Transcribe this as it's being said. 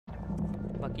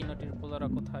বাকি নটির পোলারা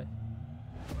কোথায়?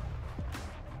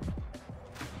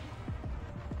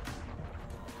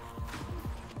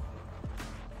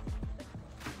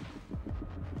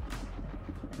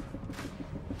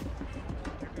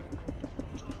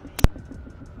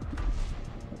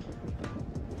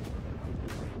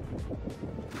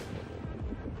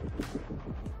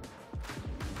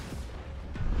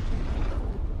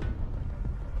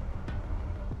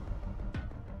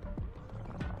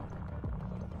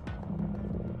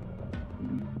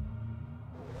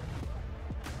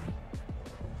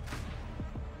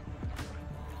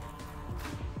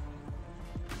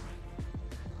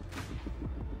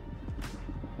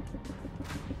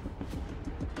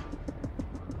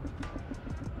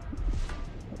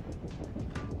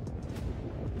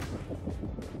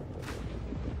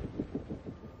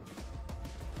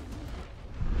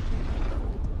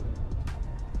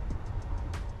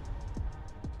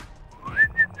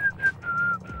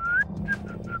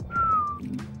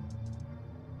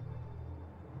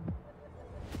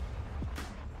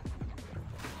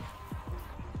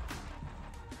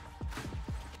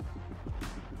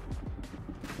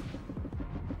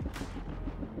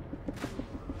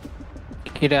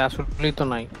 কিরে আসলেই তো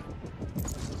নাই।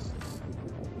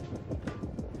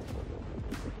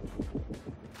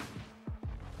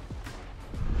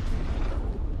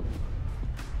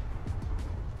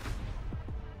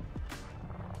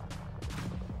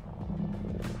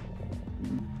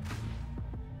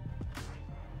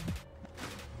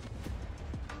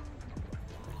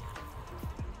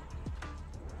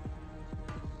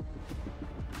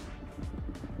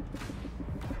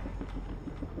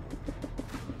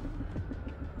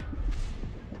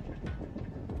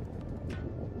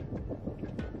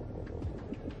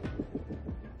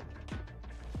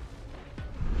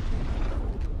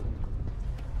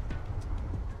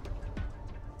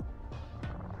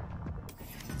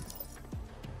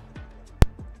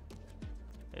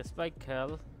 স্পাইক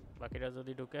খেল, বাকিরা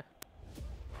যদি ঢুকে।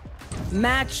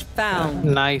 Match found.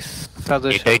 Nice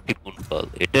suggestion.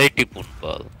 এটাই টিপুন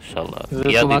পাল শালা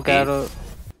তোমাকে আরো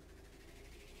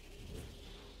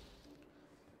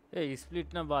এই স্প্লিট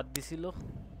না বাদ দিছিল?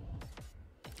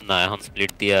 না এখন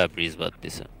স্প্লিট দিয়া ব্রিজ বাদ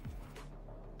দিছে।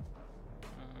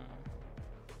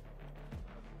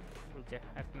 ওকে,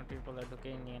 এক নটির পোলা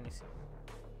ঢুকেই নিয়ে নিছি।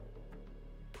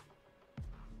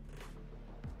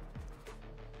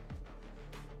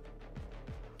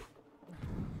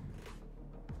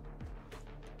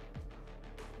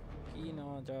 কি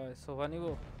নেওয়া যায়? সোফা নিব?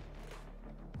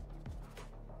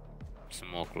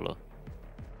 স্মোক লো,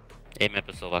 এই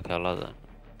ম্যাপে সোভা খেলা যায়।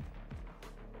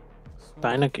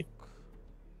 তাই নাকি?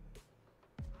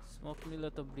 স্মোক নিলে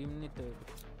তো ব্রিম নিতে হবে।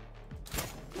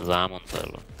 যেমন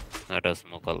চাইলো এটা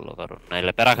স্মোক আনলো, কারণ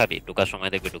নাইলে প্যারা খাবি। ঢুকার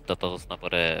সময় দেখবি ঢুকতে ততস না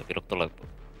পরে বিরক্ত লাগবে।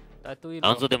 তাই তুই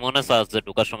এখন যদি মনে চাস যে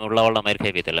ঢুকার সময় উল্লা পাল্লা মাইর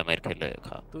খাইবি, তাহলে মাইর খাইলে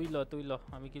খা। তুই ল,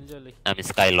 আমি কিল জয়লি। আমি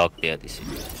স্কাই লক দিয়ে দিছি।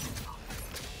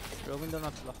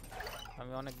 রবীন্দ্রনাথ ল,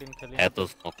 আমি অনেকদিন খেলি। এত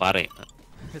স্মোক পারে না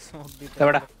স্মোক দিতে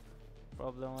এবড়া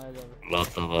প্রবলেম হয়ে যাবে। লক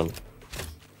তো বল।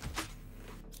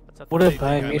 আচ্ছা ওরে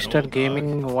ভাই mister gaming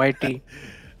YT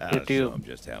YouTube.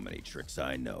 Just how many tricks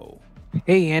I know.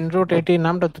 এই এন্ড্রয়েড এটি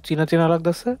নামটা তো চিনা চিনা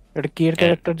লাগতেছে। এটা কি এর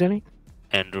ক্যারেক্টার জানি?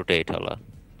 অ্যান্ড্রু টেট হলা,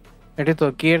 এটি তো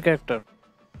কি এর ক্যারেক্টার?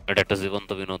 এটা একটা জীবন্ত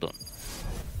বিনোদন।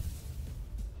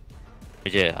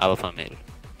 এই যে আলফা মেল।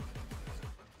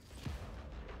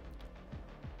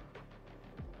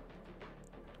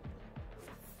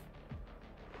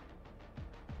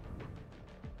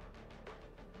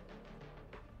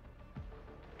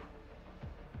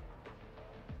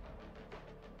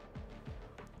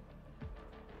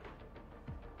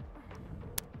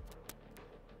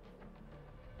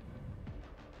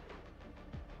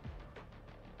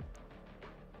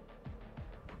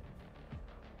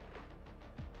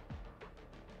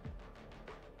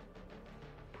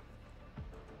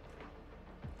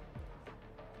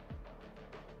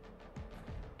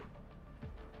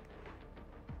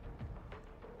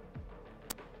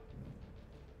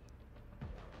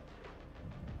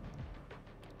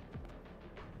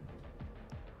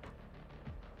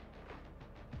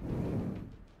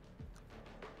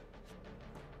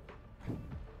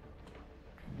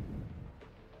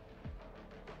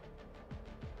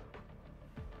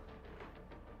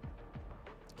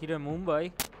 কিরে মুম্বাই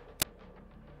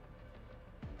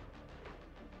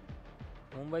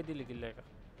দিলি কি লেখা?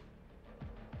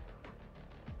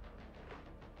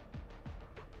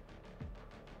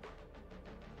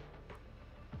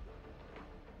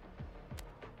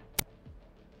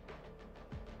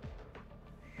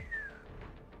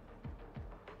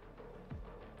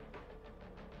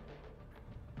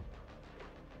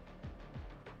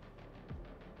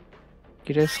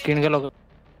 কিরে স্ক্রিন গেল?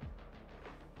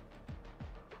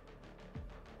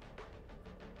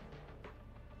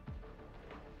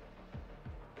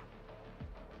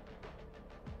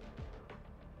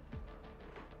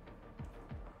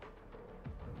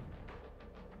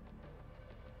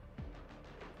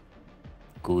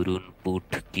 করুণ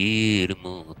পুটকির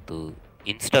মতো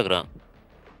Instagram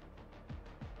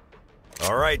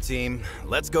All right, team.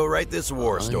 Let's go write this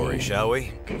war story, shall we?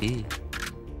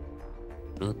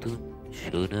 নতুন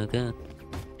শোনা গান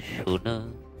শোনা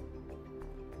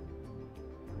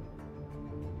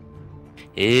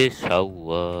এ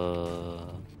সাওয়া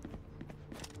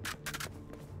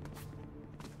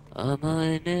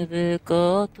আমায় নেবে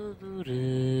কত দূরে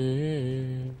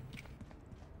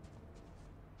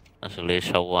আসলে এ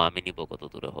সাওয়া আমি নিব কত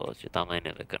দূরে হওয়া উচিত আমায়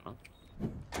নেবে কেন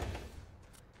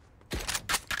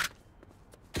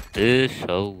এ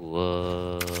সাওয়া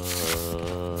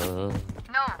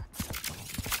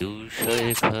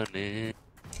এখানে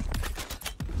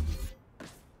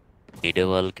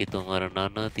মিডওয়াল কি তোমার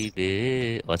নানা দিবে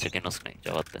আচ্ছা কেন নাই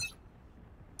জবাব দে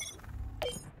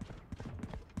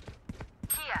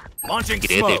Launching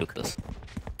কিরে দে smoke. ঢুকতাস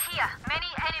Here, many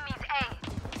enemies A.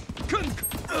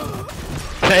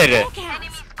 এই রে Enemy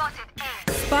spotted A.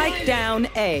 Spike down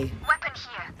A. Weapon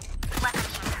here. Weapon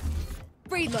here.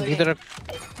 Reloading. ভিতরে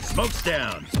Smoke's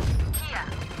down. Here.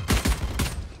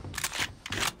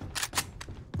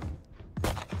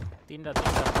 তিনটা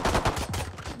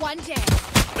One down.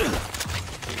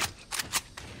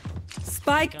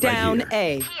 Spike down A.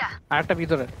 Here. আরেকটা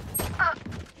ভিতরে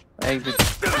এই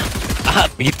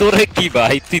ভিতরে কি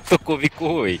ভাই তুই তো কবি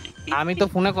কই আমি তো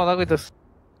ফোনে কথা কইতেছি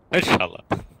এই শালা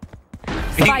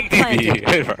Spike planted.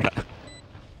 এই বড়া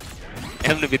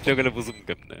এমনি ভিতরে গেলে বুঝুম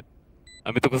কেমনে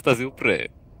আমি তো খুঁজতাছি উপরে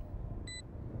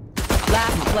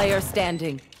Last player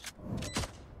standing.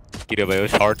 কিরে ভাই ও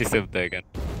শর্টই সেভ দেয় কেন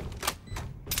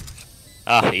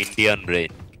ইন্ডিয়ান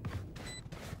ব্রেন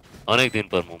অনেকদিন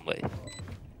পর মুম্বাই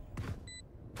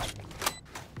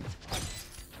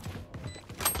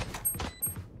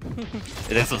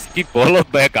রেসস কি বলো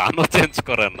ভাই গানও চেঞ্জ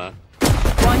করে না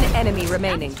One enemy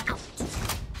remaining.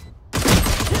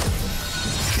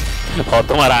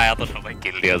 তোমার আয়া তো সবাই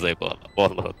কিল দিয়া যায়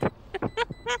বলো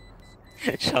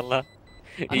শালা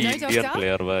I'm no Indian doctor.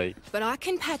 Player ভাই But I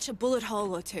can patch a bullet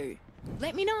hole or two.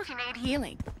 Let me know if you need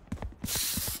healing.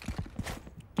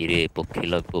 কিরে পক্ষী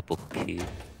লাগবো পক্ষী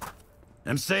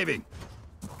I'm saving.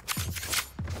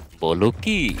 বলো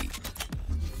কি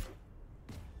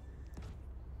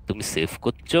তুমি সেভ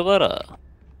করছো বারা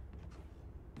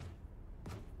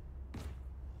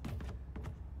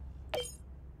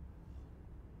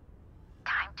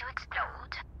Time to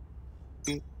explode.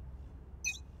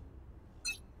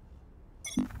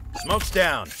 Smoke's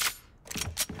down.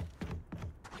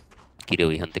 কিরে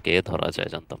ওইখান থেকে ধরা যায়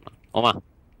জানতাম না ওমা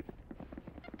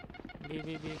বি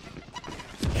বি বি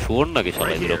শোন নাকি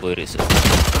সবাই দিল বই রয়েছে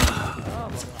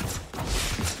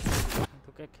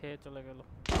তোকে খেয়ে চলে গেল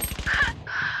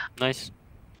নাইস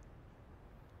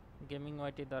গেমিং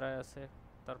ওয়াইটি দাঁড়ায় আছে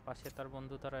তার পাশে তার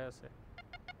বন্ধু দাঁড়ায় আছে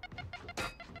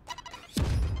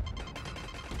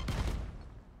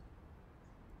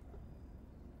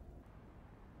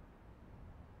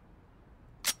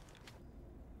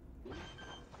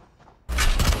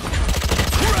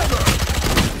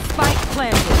Spike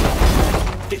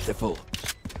planted. Pitiful.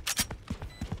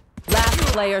 Last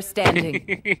player standing.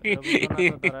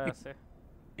 রবীন্দ্রনাথও দাঁড়ায় আছে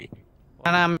না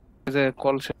না আমি যে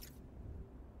কল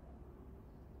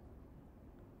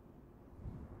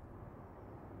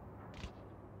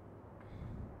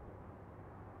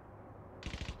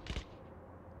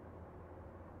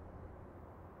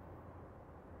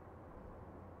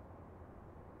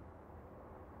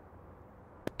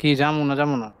কি যাবো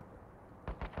না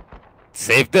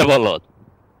সেভ দে বলো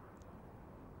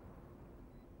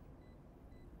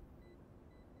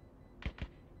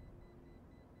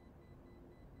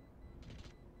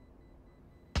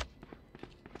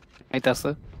আইতাছে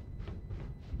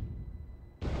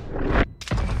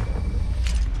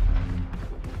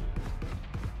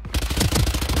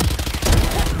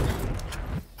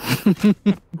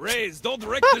Raze, don't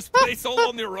wreck this place all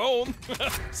on your own.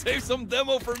 Save some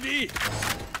demo for me.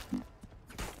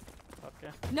 Okay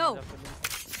No.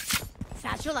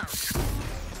 Satchel out.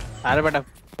 আরে বেটা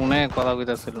ফোনে কথা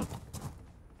কইতাছিল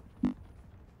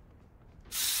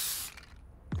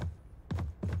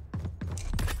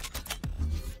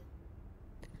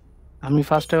আমি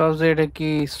ফার্স্টে ভাবছি এটা কি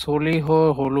সলি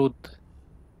হলুদ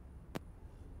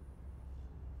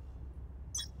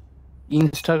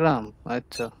ইনস্টাগ্রাম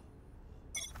আচ্ছা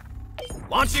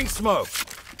Launching smoke.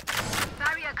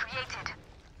 Barrier created.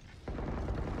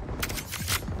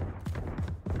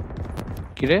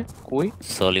 কিরে কই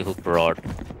সলিহু ব্রড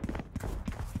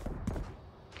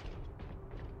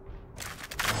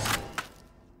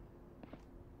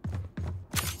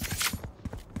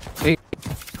এই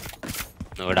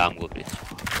ওটা আমগো প্লিজ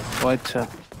ও আচ্ছা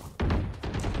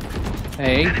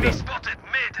এই তো। Spotted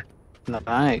mid.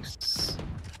 Nice.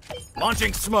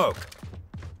 Launching smoke.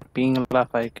 Ping la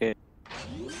 5k.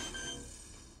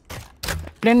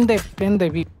 Plane de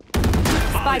bhi.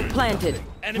 Spike planted.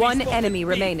 One enemy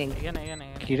remaining. Again.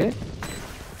 Ki re?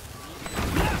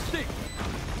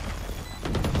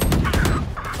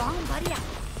 Bomb buddy.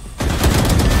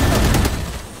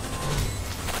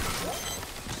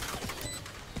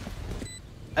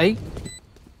 Ai.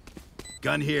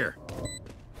 Gun here.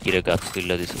 কিরে গাছ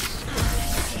তুইলা দিছিস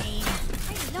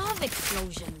I love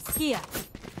explosions. Here.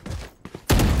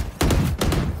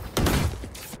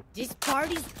 This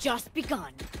party's just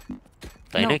begun.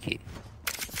 তাই No. নাকি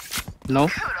No.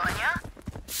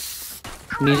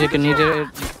 নিজেকে নিজের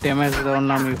damage দেওয়ার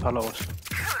নামই ভালোবাসা।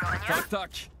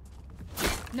 Tak.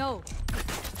 No.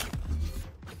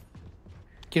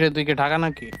 কিরে তুই কি ঢাকা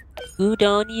নাকি? Good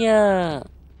on yeah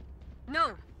No.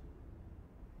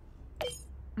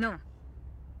 No.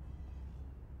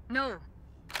 No.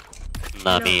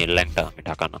 না আমি ল্যাংটা আমি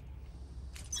ঢাকা না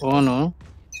Oh no.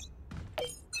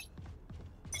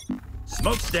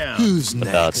 Smoke's down.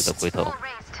 দাঁত তো কই থাও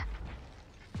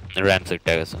র্যাম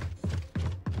সেটটা গেছে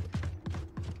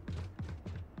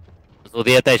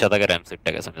যদি এটাই সাদাকে র্যাম সেটটা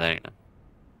গেছে আমি জানি না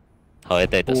হয়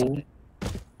এটাই তো Oh.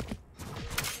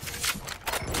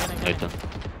 এই তো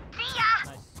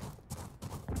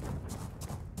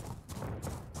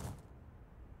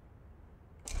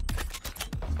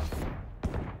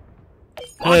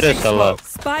ওরে শালা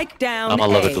Spike down. আমার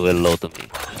লগে A. টুয়েল লো তুমি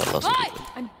শালা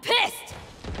I'm pissed.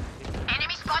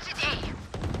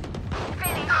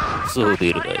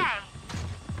 সুধীর ভাই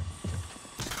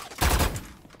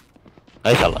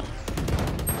এই শালা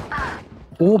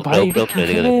ও ভাই Drop, এটা drop, কি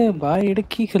ready, খেলে ভাই এটা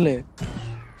কি খেলে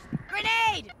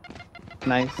Grenade.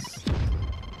 নাইস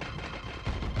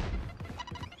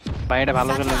ভাই এটা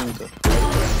ভালো খেলে কিন্তু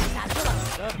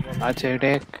আচ্ছা এটা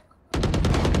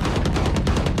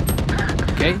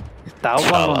ওকে তাও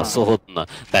পারবো শালা না সোহত না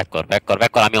ব্যাক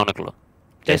কর আমি অনেক লো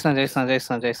যাইস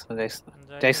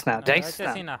না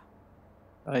যাইতেছি না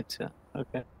আচ্ছা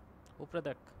ওকে উপরে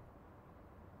দেখ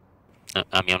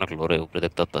আমি অনেক লো রে উপরে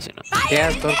দেখতে পাচ্ছি না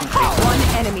দেয়ার তোর One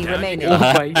enemy remaining. ও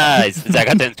ভাই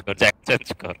জায়গা চেঞ্জ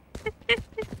কর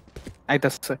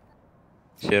আইতাছে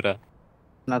সেরা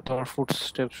না তোর ফুট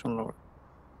স্টেপ শুনলো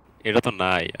এটা তো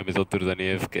নাই আমি যতদূর জানি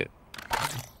এফকে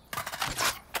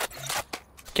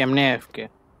কেমনে এফকে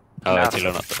ছিল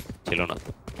না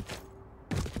তো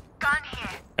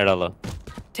এটা লো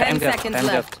 10 seconds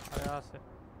left. আরে আছে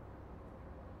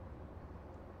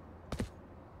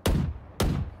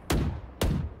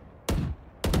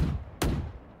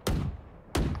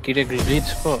কিরে glitch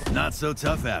co Not so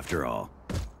tough after all.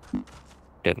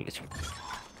 টেকলিছ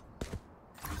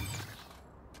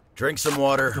Drink some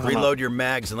water, reload your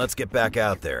mags, and let's get back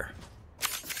out there.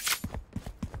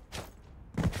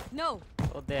 No.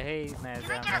 ও দেহেই না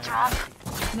যে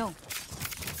No.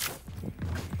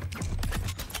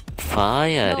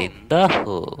 ফায়ার ইন দা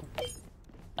হো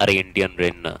আরে ইন্ডিয়ান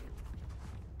রেন না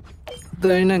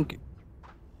তাই নাকি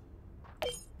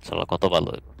শালা কত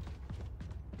ভালো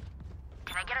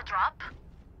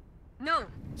No.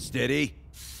 Steady.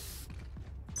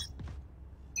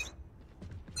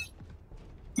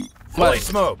 Fully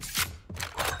smoked.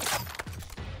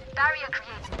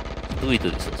 তুই তো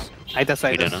দিছিস আইতাছে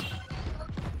এটা না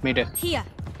মিডে Here.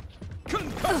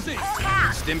 Concussing.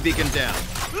 Stim beacon down.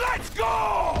 Let's go.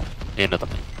 এই না তো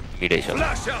মিডে শালা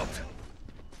Flash out.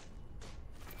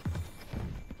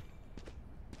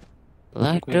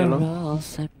 Like the Hello?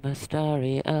 rose in my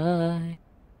starry eye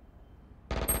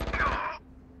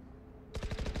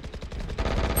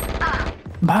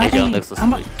ভাই এই যে অনেক সুস্থ।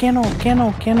 আমার কেন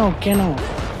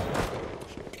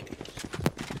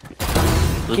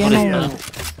তুই কেন মরিস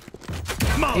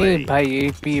না এ ভাই এই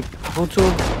প্রচুর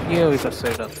ইয়ে হইতাছে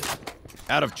এটা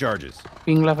Out of charges.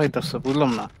 পিংলা পাইতাছে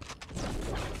বুঝলাম না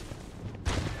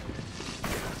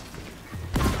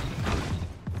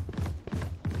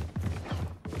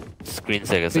স্ক্রিন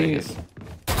সে গেছে এই- গেছে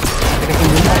এটা কি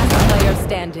মুম্বাই? Player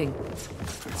standing.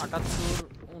 78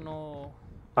 উনো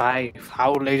ভাই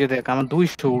ফাউল এই যে দেখ আমার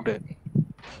 200 উঠে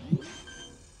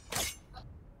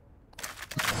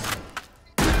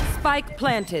Spike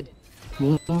planted.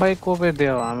 মুম্বাই কবে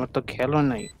দেওয়া আমার তো খেলো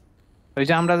নাই ওই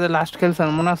যে আমরা যে লাস্ট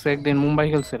খেলছিলাম মনে আছে একদিন মুম্বাই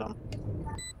খেলছিলাম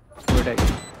ওইটাই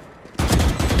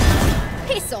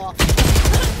Piss off.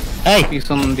 এই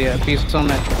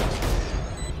পিছনে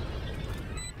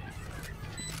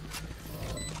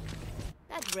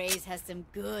That Raze has some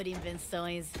good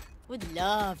invenções. Would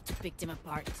love to pick them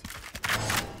apart.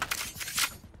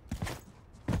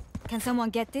 Can someone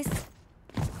get this?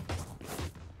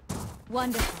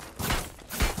 Wonderful.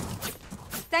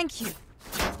 Thank you.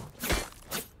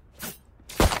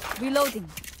 Reloading.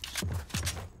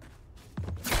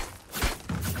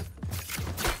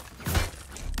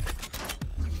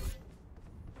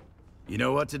 You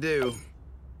know what to do.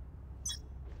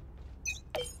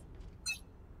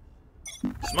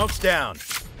 Smoke's down.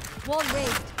 Wall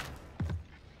raised.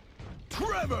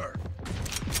 Trevor!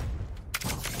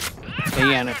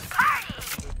 এই আনে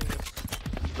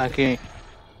নাকি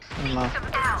না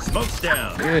Smoke's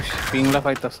down. ইস পিংলা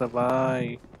পাইতাছে ভাই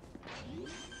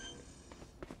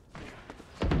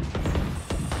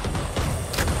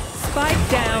Spike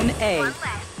down A.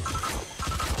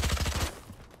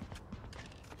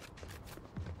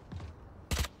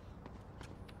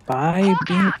 ভাই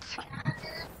ping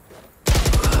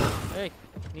এই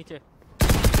নিচে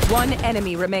One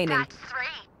enemy remaining.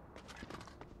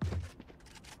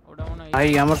 ওটা মনে হয় ভাই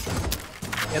আমার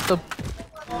এত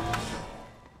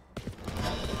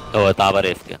ও তা আবার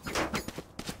এসকে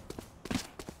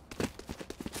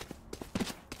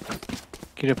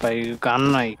কিরে ভাই গান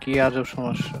নাই কি আজব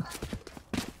সমস্যা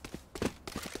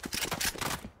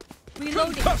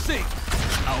Reloading. Cussing!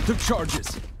 Out of charges.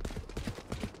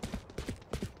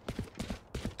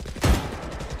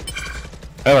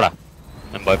 এবারে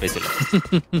আমি ভয় পেয়েছিলাম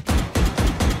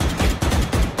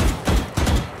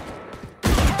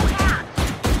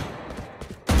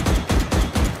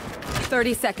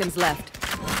 30 seconds left.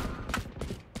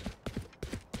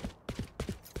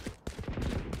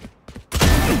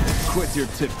 Quit your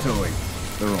tiptoeing.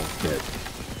 They're all dead.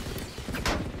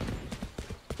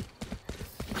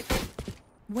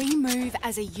 We move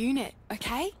as a unit,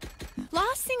 okay?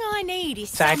 Last thing I need is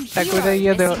some চারটা hero করে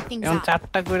ইয়ে দেও messing things এখন up.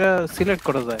 চারটা করে সিলেক্ট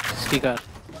করা যায় স্টিকার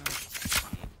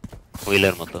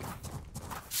হুইলের মতো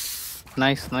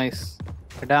নাইস নাইস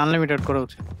এটা আনলিমিটেড করা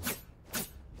উচিত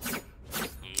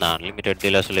না আনলিমিটেড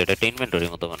দিলে আসলে এটা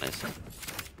ইনভেন্টরির মতো বানাইছে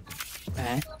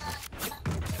হ্যাঁ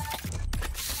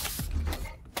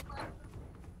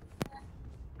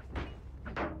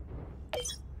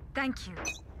Thank you.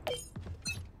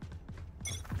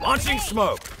 Launching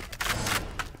smoke.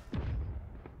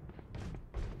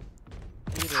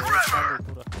 কি রে চালু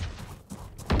পুরো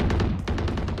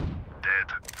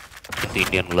কিন্তু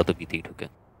ইন্ডিয়ান গুলা তো বিতেই ঢুকে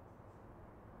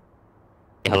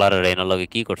হেলার রেনার লগে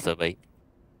কি করছে ভাই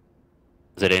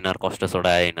যে রেনার কষ্ট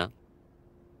ছড়ায় না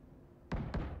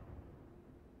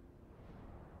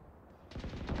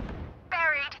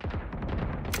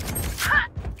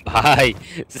ভাই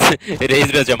রেজ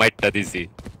রাজা মাইটটা দিছি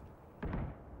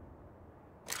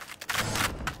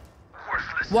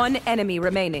One enemy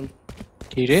remaining.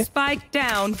 কি রে Spike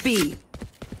down B.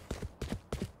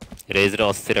 রেজ রে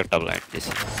অস্থির একটা ব্লাইন্ড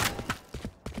দিছি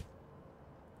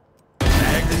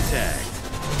Tagged and tagged.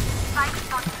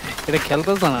 এটা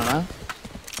খেলতে জানা না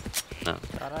না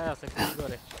তারাই আছে কি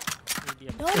করে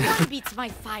medium No one beats my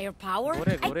firepower.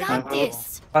 Gore, I gore, got gore. this.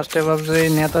 ফার্স্টে ভাবছে এই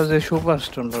নেতাজি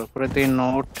সুভাষচন্দ্র পরে তুই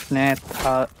নোট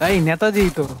নেতা এই নেতাজি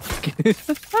তো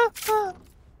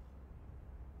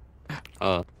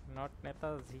নট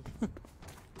নেতাজি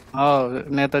ও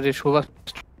নেতাজি সুভাষ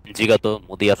জিগা তো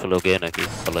মোদি আসলে গে নাকি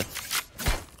বলে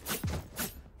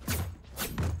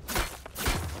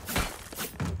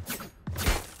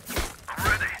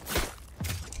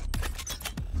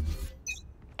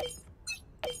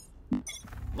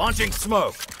Launching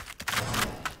smoke.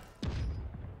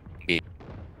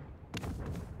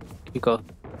 কি কর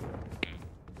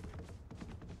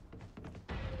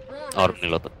আর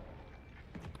নিল তো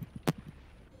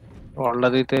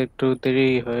অর্ডার দিতে একটু দেরি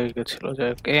হয়ে গেছিল যে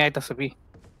এই আইতাছে বি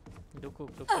ঢুকুক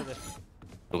ঢুকতে দে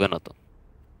ঢুকে না তো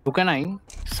ঢুকে নাই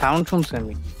সাউন্ড শুনছি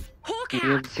আমি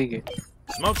এর দিকে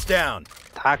Smoke's down.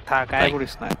 থাক থাক আয় ভাই।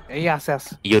 করিস না এই আছে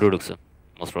আছে ইয়েরো ঢুকছে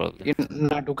মোস্ট প্রবাবলি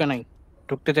না ঢুকে নাই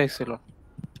ঢুকতে চাইছিল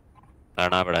আর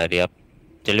না বড় এরিয়া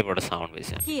টেলিপোর্টার সাউন্ড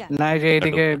বেশি Here. না এই যে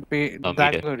এদিকে দাগ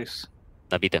মিডে। করিস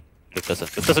না বিতে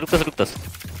ঢুকতেছে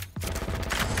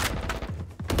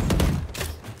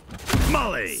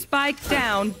Molly. Spike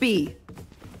down B.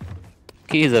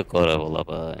 কি যা করে বলা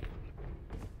ভাই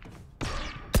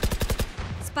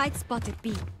Spike spotted B.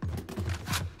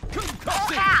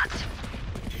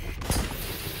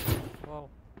 Wow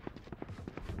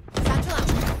Satchel out.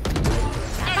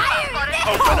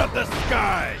 Open up the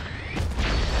sky.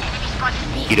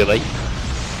 কি রে ভাই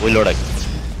ওই লড়াই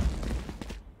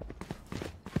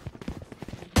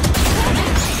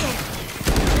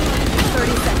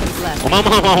 30 seconds left. ও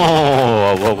মামা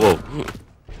ও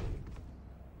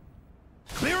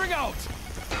Clearing out!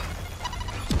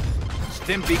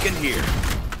 Stim beacon here.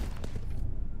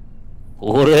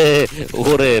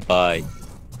 ওরে ভাই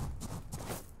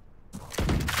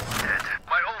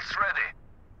My ult's ready.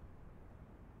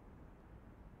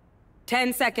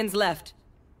 10 seconds left.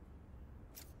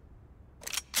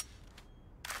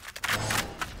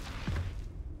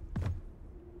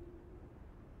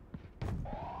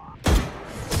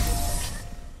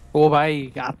 ও ভাই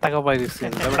 8 টাকা পাই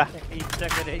দিচ্ছেন বেটা ইচ্ছা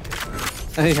করে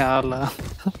এই আল্লাহ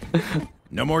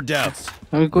No more doubts.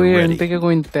 আমি কই We're এন ready. থেকে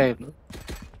কইতে আইলো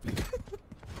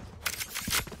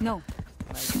No.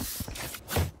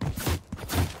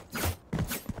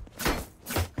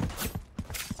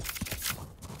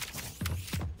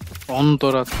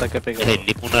 অন্তরাত্মা কেঁপে গেল এই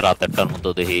নিপুণের রাতেরটার মতো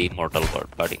দেখি ইমর্টাল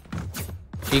পার্টি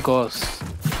কি কস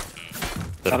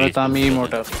তাহলে তো আমি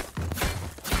ইমর্টাল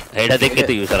এটা দেখলে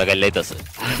তো ইউজার আগে লাইতাছে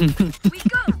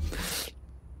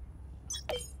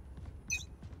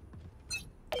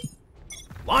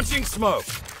Launching smoke.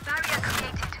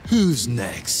 Who's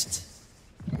next?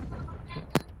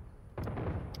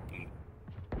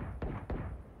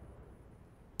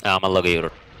 আমার লগে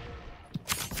ইউরো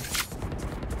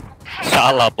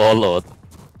শালা বলদ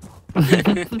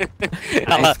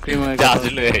আইসক্রিমের জাজ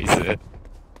লয়ে আইছে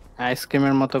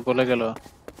আইসক্রিমের মতো গলে গেল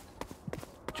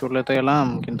চলে তো এলাম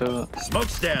কিন্তু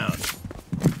Smoke's down.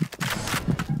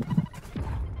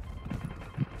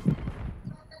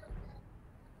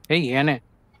 এই এনে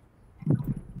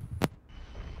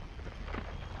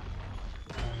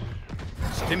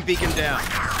Stim beacon down.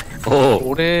 ও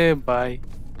ওরে ভাই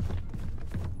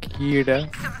কি এটা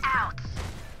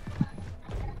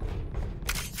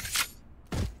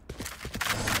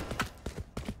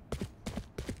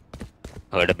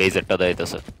এটা বেজেটটা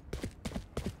দাইতাছে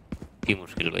কি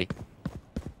মুশকিল ভাই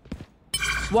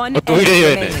One Oh, do it enemy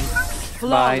anyway. remaining.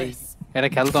 ভাই Flawless. এটা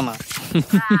খেলতো না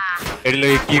এর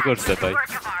লগে কি করছে ভাই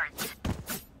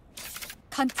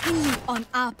Continue on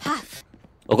our path.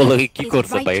 ওগুলো লগে কি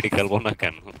করছে ভাই এটা খেলবো না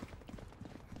কেন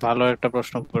ভালো একটা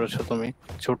প্রশ্ন করেছো তুমি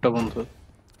ছোট্ট বন্ধু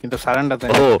কিন্তু সারেন্ডার দেন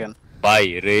ও কেন ভাই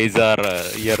রেজার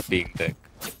ইয়ার পিং দেখ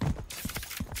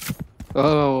ও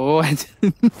ও আচ্ছা।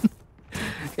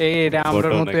 এই এটা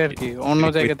আমরার মতো আর কি অন্য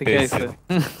জায়গা থেকে আইছে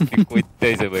কইতে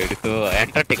আইছে ভাই এটা তো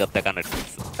অ্যান্টার্কটিকাতে কানেক্ট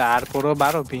করছে তারপরও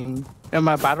 12 পিং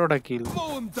 12টা কিল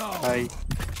Moondown. ভাই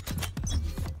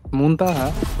মুনতা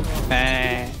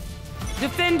হ্যাঁ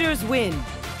Defenders win.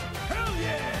 Hell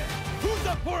yeah! Who's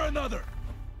up for another?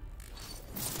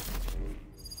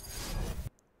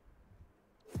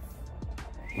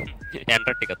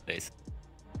 অ্যান্টার্কটিকাতে আইছে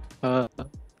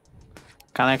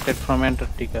কানেক্টেড ফ্রম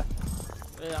অ্যান্টার্কটিকা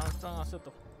এই আনস্ট্রং আছে তো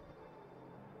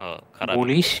খারাপ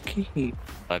বলিস কি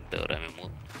থাকতে ওরে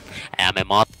আমি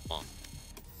মত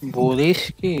বলিস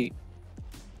কি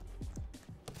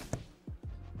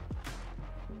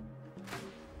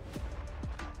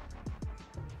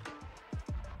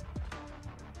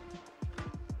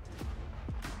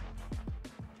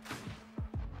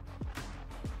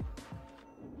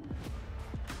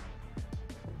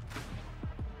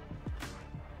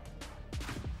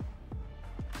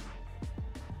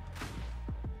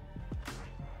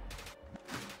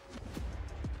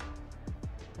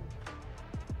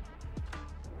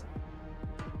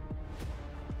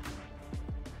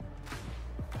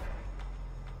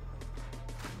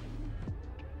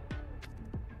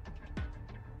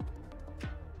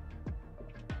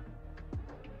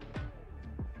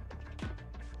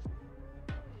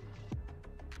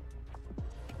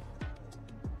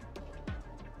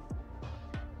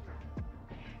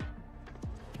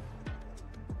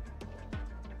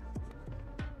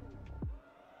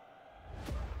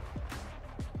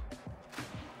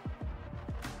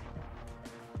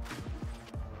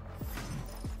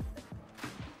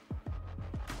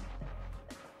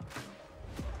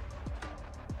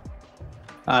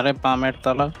আরে পামের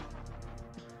তলা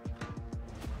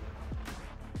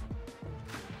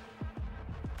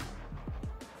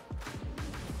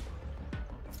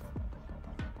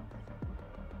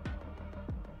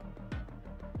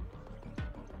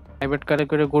প্রাইভেট কারে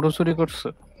করে গরু চুরি করছে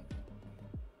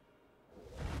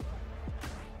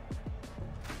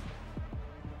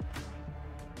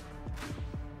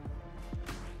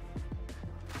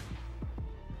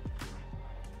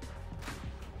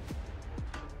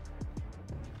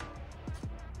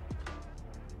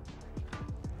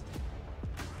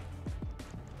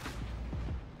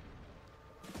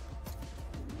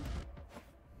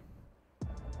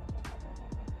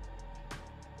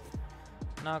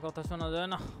না কথা শোনা যায়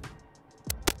না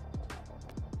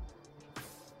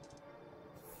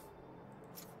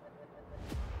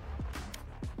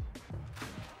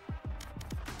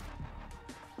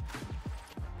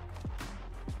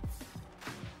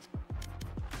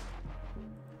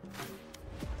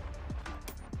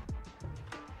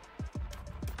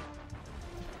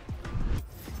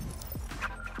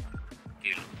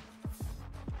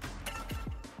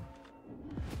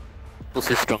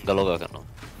পুসি স্ট্রং গেল কেন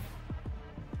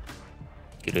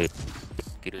কিরে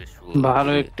কিরে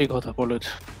ভালো একটি কথা বলেছ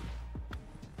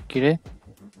কিরে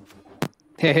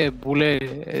ভুলে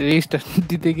রেজিস্টার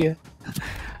দিতে গিয়ে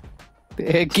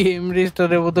গেম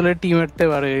রেজিস্টারের বদলে টিম এরতে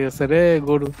বার হয়ে গেছে রে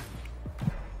গরু।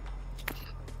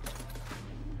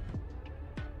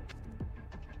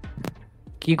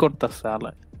 কি করতেছে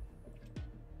আলা?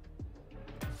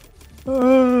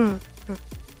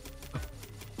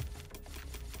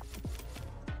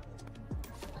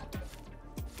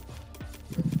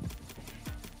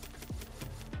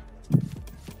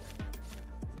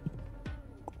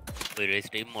 ওই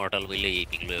রেসটা ইমর্টাল বলে এই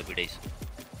পিংলো এভিডেন্স।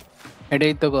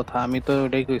 এটাই তো কথা, আমি তো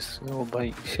ওটাই কইছি। ও ভাই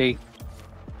সেই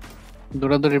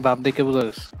দৌড়াদৌড়ি ভাব দেখে বোঝা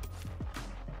গেছে।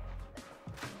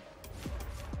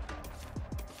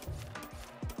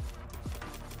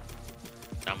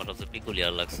 আমার কাছে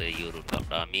পিকুলিয়ার লাগছে ইউরোর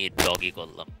কাপটা। আমি ডগই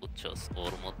করলাম বুঝছস,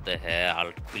 ওর মধ্যে হ্যাঁ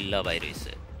আল্ট পিল্লা বাইর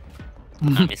হইছে।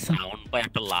 আমি সাউন্ড পাই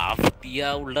একটা লাফ দিয়া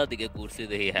উল্টা দিকে ঘুরছি,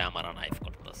 দেখি হ্যাঁ আমার নাইফ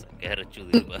করতেছে কেরে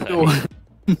চুদি।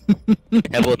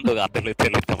 হ্যাঁ বন্ধু গাতে লইতে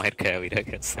লইতে মাইর খেয়ে উইরা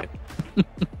গেছে।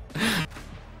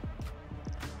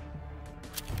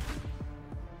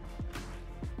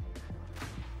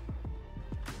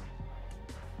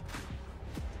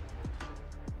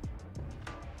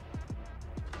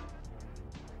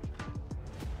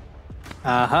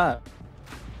 আহা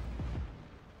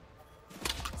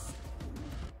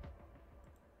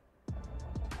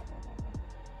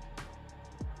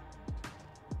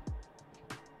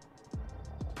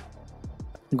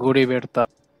গরিবের তা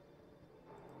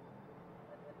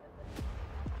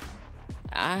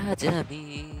আজ আমি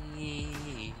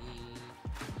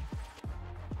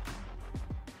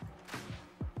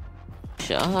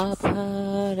সব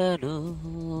হারানো,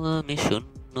 আমি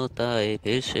শূন্যতায়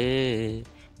ভেসে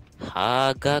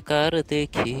হাগাকার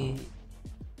দেখি।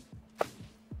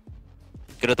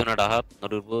 কিরতনা ডাহাত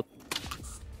নরুরবোধ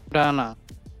না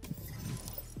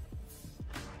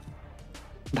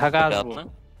ঢাকা আসবো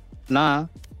না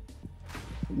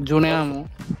জুনে আমু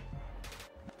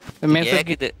মেসেজ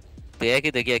কি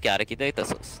দেখি কি আরে কি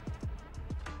দেইতাছস?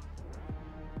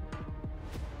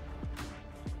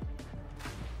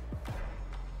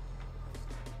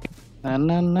 না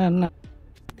না না না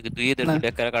তুই এদের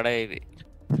বেকার কাটাইবি।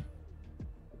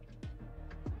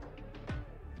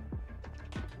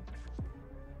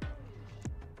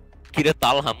 কিরে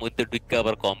তালহা মধ্যে ঢুকে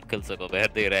আবার কম খেলছে কবে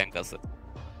এর দিয়ে র‍্যাঙ্ক আছে।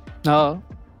 হ্যাঁ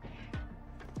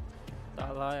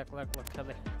তাহলে একলা একলা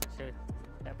খেলে সে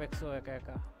অ্যাপেক্সও একা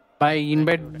একা। ভাই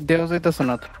ইনভাইট দেওয়া যাইতেছে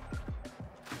না তো।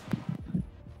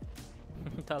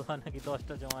 তাহলে নাকি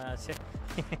 10টা জমা আছে।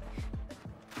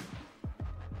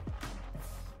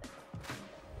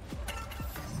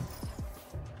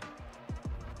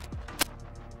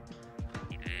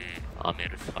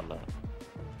 আমির শালা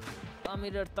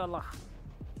আমিরের তালা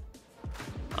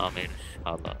আমির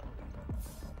শালা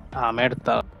আমের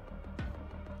তা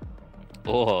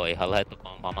ও এই হালায় তো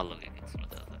কম আমার লগে গেছিল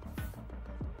দাদা।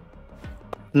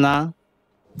 না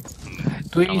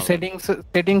তুই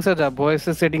সেটিংসে যা,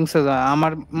 ভয়েসে সেটিংসে যা।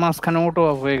 আমার মাঝখানে অটো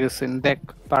অফ হয়ে গেছে, দেখ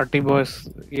পার্টি ভয়েস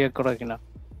ইয়ে করা কিনা।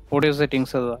 অডিও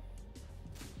সেটিংসে যা।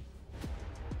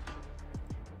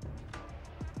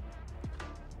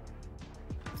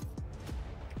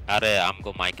 আরে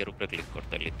আমগো মাইকের উপরে ক্লিক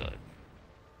করতে লিতে হয়।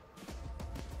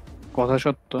 কথা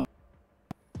সত্য।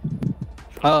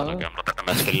 হ্যাঁ আমরা তো একটা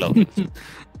ম্যাচ খেললাম।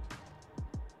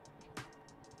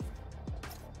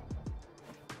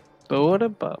 তো ওরে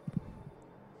বাপ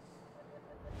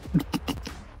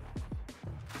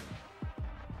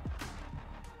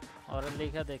और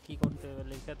লেখা দে কি করতে হবে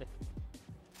লেখা দে।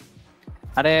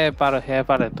 আরে পারে, হ্যাঁ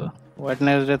পারে তো।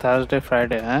 Wednesday Thursday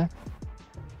Friday. হ্যাঁ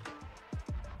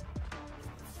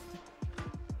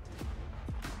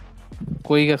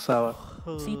কই গেছে আবার?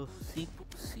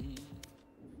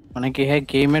 মানে কি হ্যাঁ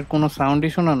গেমের কোনো সাউন্ডই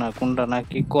শোনা না কোনটা,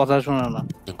 নাকি কথা শোনা না?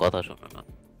 কথা শুনে না,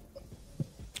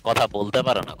 কথা বলতে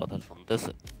পারে না, কথা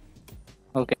শুনতেছে।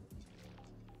 ওকে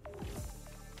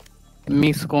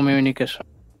মিস কমিউনিকেশন।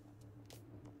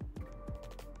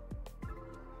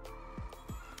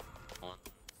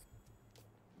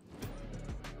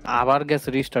 আবার গেছে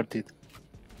রিস্টার্ট দিতে।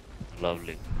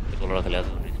 লাভলি এগুলো খেলে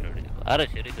আসলে রিস্টার্ট দিই। আরে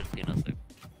শেরিফের সিন আছে।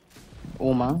 ও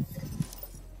মা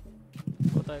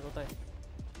কোথায় কোথায়?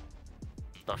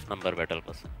 10 নাম্বার ব্যাটল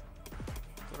পাসে।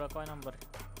 তোরা কয় নাম্বার?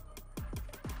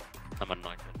 আমার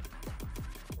 9।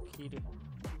 কি রে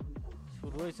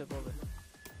শুরু হয়েছে কবে?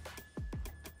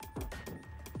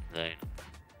 জানি না।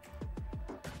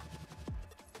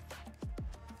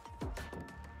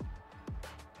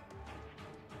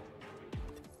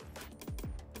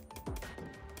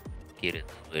 কি রে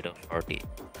এটা 40।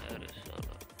 আরে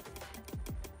শালা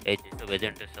এই যে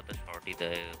এজেন্টের সাথে 40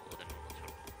 দেয় ওদের।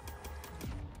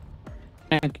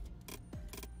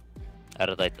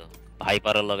 আরে তাই তো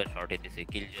ভাইপারের লগে শর্টই দিছে,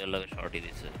 কিলজয়ের লগে শর্টই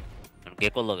দিছে,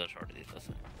 গেকোর লগে শর্টই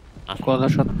দিতেছে। কথা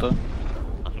সত্য।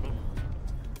 আসলে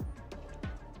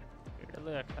এটা তো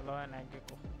এক খেলা হয় না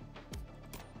গেকো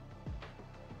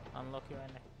আনলকি হয়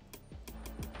না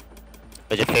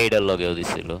ওই যে ফেডের লগেও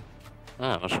দিছিল।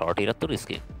 হ্যাঁ, আমার শর্টিরা তো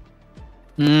রিস্কি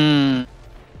হুম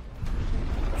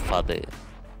ফাদে।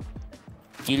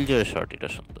 কিলজয়ের শর্টিটা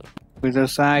সুন্দর। বুঝতে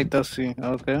চাইতাছি।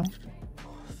 ওকে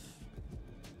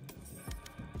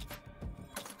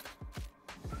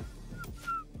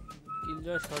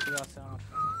কিলজয় শটই আছে আমার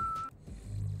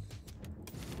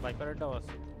ভাইপারেরটাও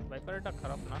আছে ভাইপারেরটা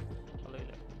খারাপ না ভালোই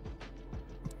লাগে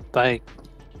তাই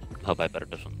হ্যাঁ,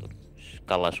 ভাইপারটা সুন্দর,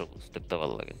 কালা সবুজ দেখতে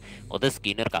ভালো লাগে। ওদের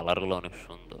স্কিনের কালার গুলো অনেক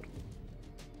সুন্দর,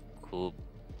 খুব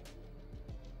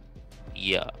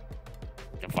ইয়া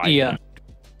ইয়া vibrant।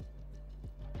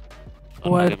 ও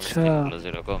অন্য গেমের আচ্ছা স্কিনগুলো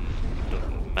যেরকম একটু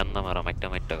ম্যান্না মারা মাইটটা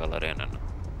মাইটটা কালার এনে না,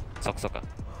 চকচকা।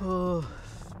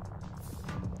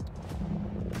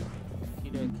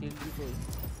 কিরে খিলজি কই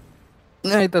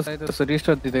আইতাছে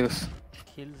রিস্টার্ট দিতে গেছে।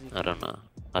 খিলজি আরে না,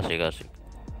 আশিক আশিক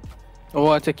ও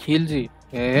আচ্ছা খিলজি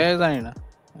জানি না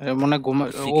মনে ঘুমা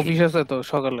অফিস আছে তো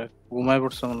সকালে ঘুমায়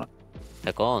পড়ছে মনে হয়।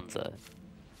 কোন যায়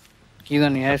কি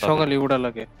জানি হ্যাঁ সকালে উঠা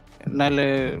লাগে নাইলে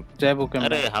যাইবো কেমন।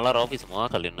 আরে হালার অফিস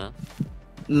মহাখালী না?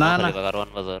 না না মহাখালী বাগারওয়ান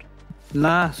বাজার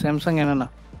না স্যামসাং এনে না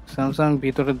স্যামসাং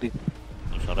ভিতরের দিক।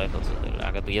 সরাই ফেলছে তাহলে।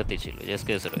 আগে তো ইয়াতেই ছিল,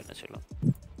 এসকেএস এর এনেছিল।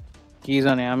 কি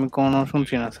জানি আমি কোনো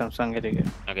শুনছি না স্যামসাং এর দিকে।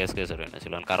 আগে এসকেএস এর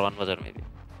এনেছিল, কারওয়ান বাজার মেবি।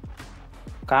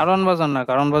 কারণ বাজার না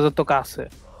কারণ বাজার তো কাছে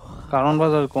কারণ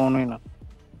বাজার কোনই না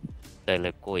তাইলে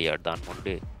কই আর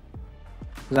ধানমন্ডি?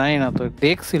 জানি না তো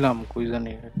দেখছিলাম কই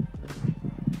জানি।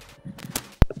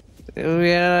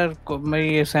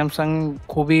 স্যামসাং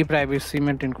খুবই প্রাইভেসি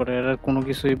মেনটেন করে এরা কোনো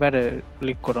কিছুই বাইরে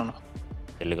লিক করে না।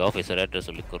 তাহলে অফিসের অ্যাড্রেস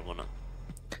লিক করবো না?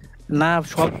 না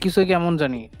সবকিছু কেমন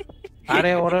জানি।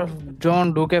 আরে ওরা যখন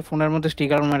ঢুকে ফোনের মধ্যে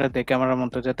স্টিকার মেরে দেয় ক্যামেরার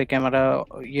মধ্যে যাতে ক্যামেরা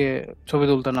ইয়ে ছবি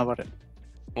তুলতে না পারে।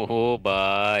 ও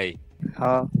ভাই,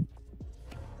 হ্যাঁ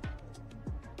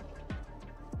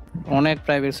অনেক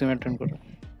প্রাইভেসি মেনটেন করে।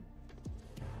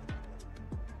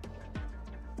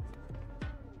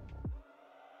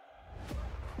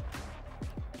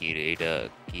 কি রে এটা,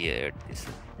 কি অ্যাড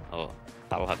দিছে? ও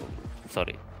তালহা গুগল,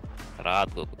 সরি রাত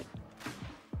গুগল।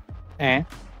 হ্যাঁ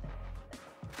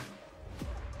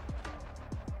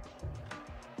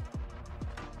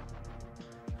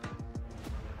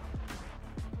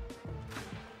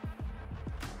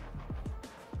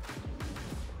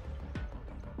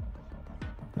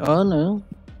Oh no.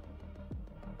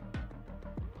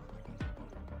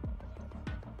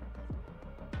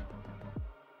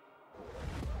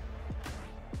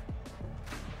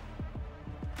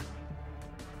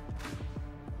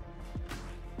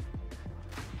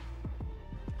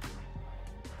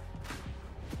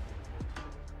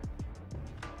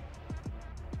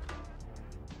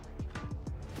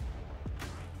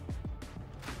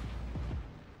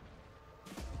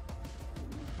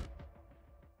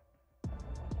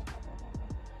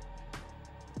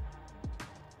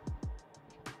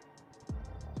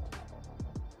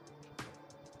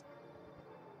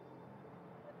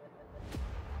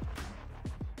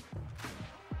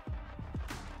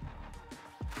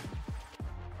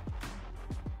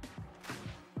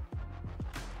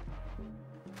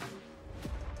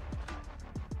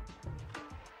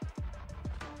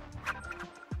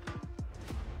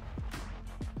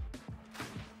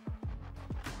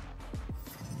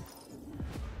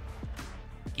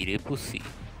 কি রে পুসি?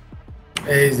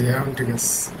 এই যে আমি ঠিক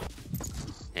আছে।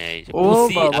 এই যে ও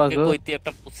পুসি, বাবা আগে গো। কইতে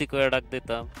একটা পুসি কইরা ডাক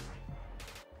দিতাম।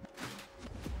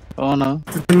 Oh no.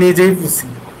 তুই তো নিজেই বুঝি।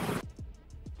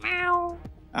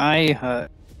 I heard.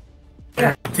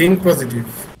 Think positive.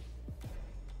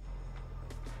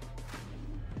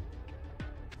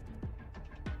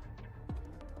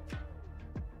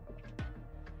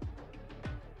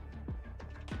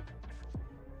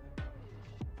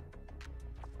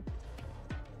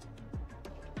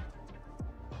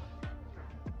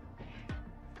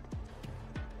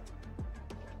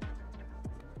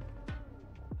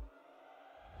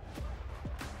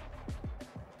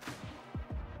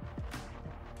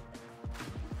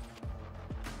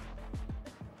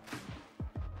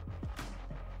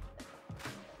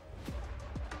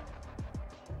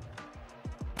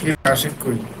 কি আশিক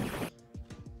কই?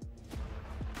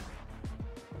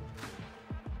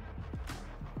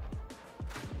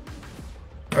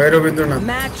 ওই রবীন্দ্রনাথ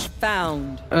Match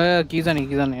found. কি জানি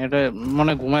এটা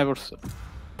মনে ঘুমায় পড়ছে।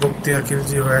 বক্তিয়া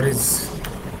খিলজি হোয়ার ইজ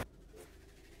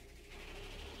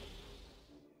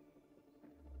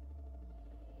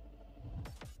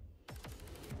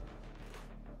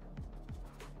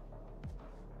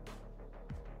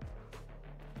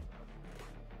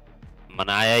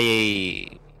মানে আয়াই এই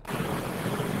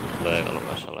লয়ে গেল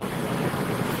আসলে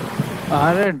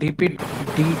আরে ডিপি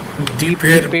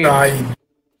ডিপের প্রায়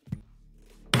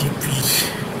ডিপির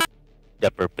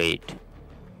dapper paid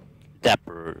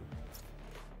dapper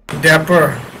dapper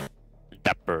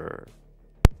dapper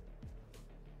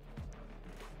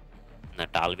না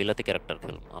টালবিলাতে ক্যারেক্টার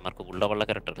খেলবো আমার খুব উল্টাপাল্টা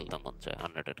ক্যারেক্টার খেলতাম মন চায়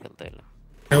আনরেটেড খেলতে এলে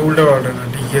উল্টা পাল্টা না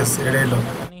ঠিক আছে এটাই লো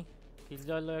কিল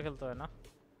জয় লয়ে খেলতে হয় না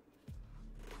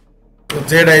তো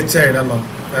যেটা ইচ্ছা এটা লো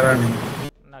তারা নেই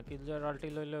না কিল জয় আল্টি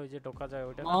লইলে ওই যে ঢোকা যায়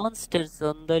ওইটা মনস্টারস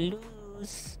অন দ্য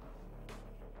লুজ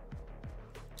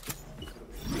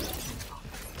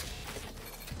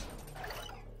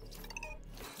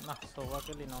না সোভা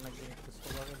খেলি না অনেকদিন একটু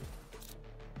সোভা খেলি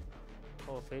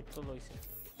ও ফেট তো লইছে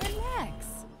Relax.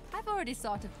 I've already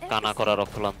thought of কানা everything. করার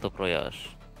অক্লান্ত প্রয়াস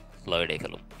লয়েডে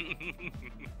খেলুম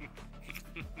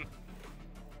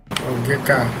ওকে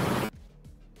কা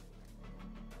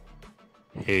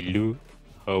Hello,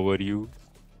 how are you?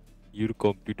 Your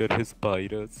computer has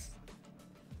virus.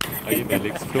 I am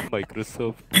Alex from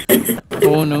Microsoft.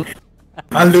 Oh no.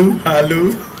 Hello hello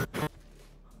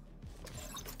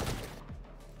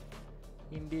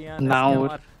Indian Now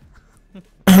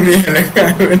আমি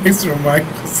এলেক্স ফ্রম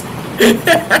মাইক্রোসফট এ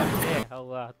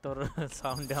হাওয়া তোর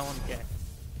সাউন্ড ডাউন কে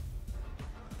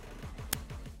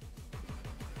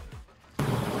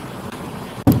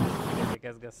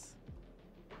গ্যাস গ্যাস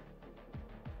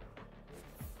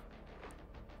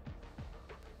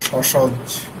সসজ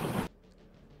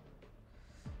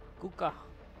কুকা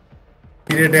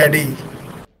পিরে ড্যাডি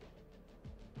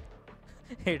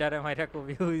এডারে মাইরা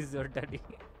কবি হুইজ ইওর ড্যাডি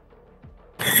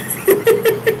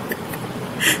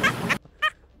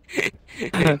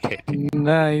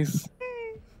Nice.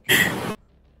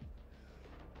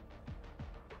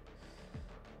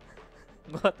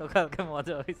 গতকালকে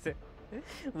মজা হয়েছে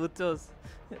বুঝছোস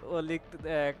ও লিখতে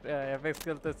FX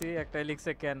খেলতেছি একটা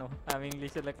লিখছে কেন আমি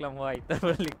ইংলিশে লিখলাম হোয়াই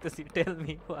তারপর লিখতেছি টেল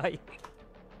মি হোয়াই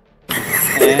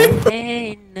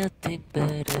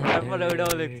তারপরে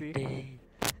ওইটাও লিখছি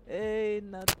এই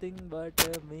নাথিং বাট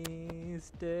আ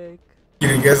মিস্টেক কি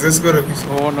গ্যাস করে কিছু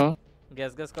Oh no.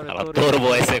 গ্যাস গ্যাস করে আবার তোর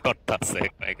ভয়েসে করতেছে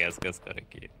গ্যাস গ্যাস করে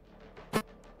কি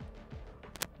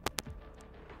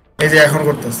এই যে এখন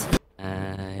করতেছে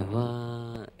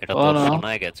এটা Oh, তোর no.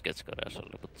 শোনায় গ্যাস গ্যাস করে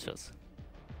আসলে বুঝছস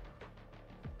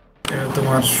এটা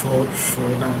তোমার শো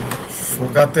না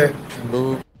শোকাতে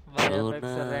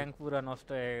এফএক্স এর র‍্যাঙ্ক পুরো নষ্ট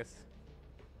হয়ে গেছে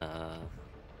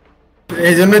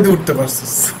এই জন্যই তো উঠতে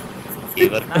পারছিস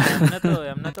এবার না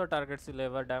এমনি তো টার্গেট ছিল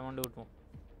এবার ডায়মন্ডে উঠবো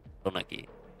তো নাকি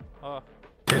ও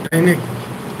এটাই নাকি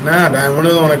না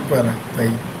ডায়মন্ডে তো অনেক পারা তাই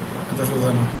এত সোজা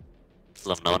না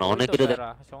বললাম না মানে অনেক কিছু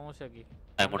সমস্যা কি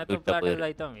ডায়মন্ড এমনি তো উঠতে প্ল্যাটে পারে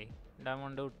যাইতামই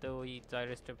ডায়মন্ডে উঠতে ওই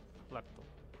 4 স্টেপ লাগতো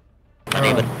মানে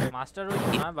এবার মাস্টার হইতো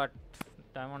না বাট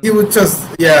ডায়মন্ড কি বুঝছস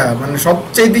মানে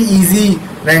সবচেয়ে ইজি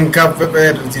র‍্যাঙ্ক আপ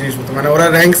এর জিনিস হতো মানে ওরা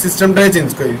র‍্যাঙ্ক সিস্টেমটাই চেঞ্জ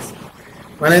করে দিয়েছে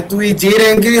মানে তুই যে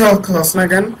র‍্যাঙ্কেরই হস না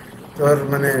কেন তোর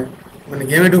মানে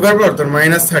গেমে ঢোকার পর তোর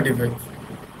 -35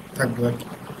 থাকবে আর কি।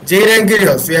 যে র‍্যাঙ্কেরই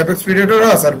হস তুই অ্যাপেক্স প্রেডেটর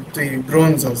হস আর তুই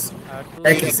ব্রোঞ্জ হস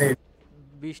একই সেম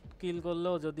 20 কিল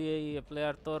করলেও যদি এই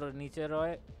প্লেয়ার তোর নিচে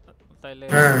রয় তাহলে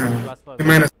হ্যাঁ প্লাস পাবে তুই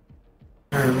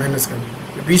মাইনাস কর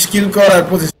 20 কিল কর আর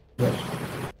 25 কর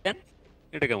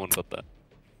এটা কেমন কথা?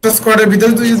 স্কোয়াডের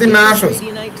ভিতরে তুই যদি না আসস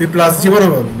তুই প্লাস জীবনও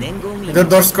পাবি এদের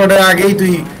 10 স্কোয়াডের আগেই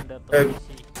তুই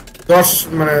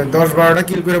 10-12টা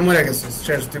কিল করে মরে গেছিস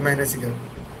শেষ তুই মাইনাসই কর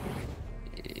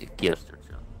কি আসছে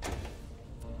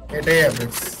এটাই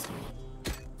অ্যাপেক্স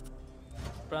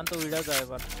প্রান্ত উইডা যায়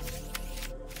এবার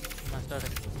মাস্টারে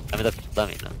আমি তো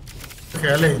দামি না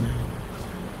খেলেই না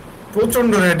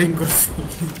প্রচন্ড রেটিং করছি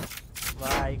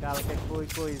ভাই কালকে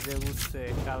কই যে উঠছে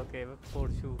কালকে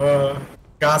পড়ছু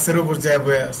গাছের উপর যায়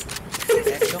বয়ে আছে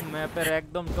একদম ম্যাপের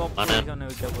একদম টপ মানে- পজিশনে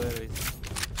উঠে বয়ে রইছে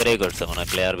প্রে করছে মানে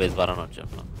প্লেয়ার বেস বাড়ানোর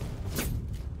জন্য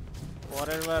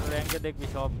পরের বার র‍্যাঙ্কে দেখবি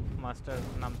সব মাস্টার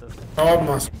নামতেছে সব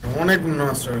মাস্টার অনেক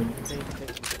মাস্টার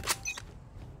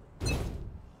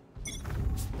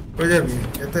কই যাবি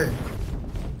এতে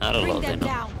আরো Bring লস them না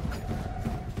down.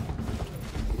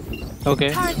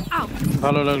 Okay. Turret out.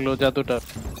 ভালো লাগলো জাদুটা।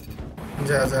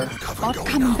 যা Bot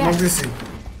coming back. দিছি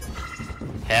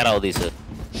হেরাও দিছে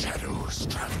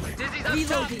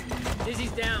Reloading.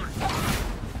 Dizzy's down.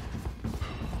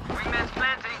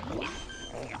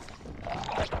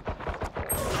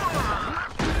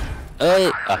 এই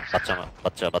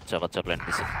বাচ্চা প্ল্যান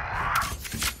দিছে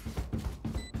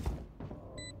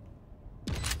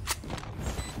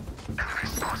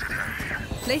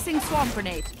Placing swamp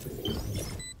grenade.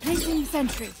 Placing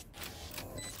sentry.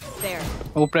 There.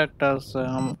 উপরে একটা আছে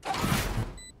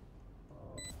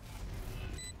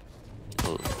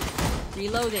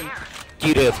Reloading.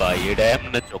 কি রে ভাই এটা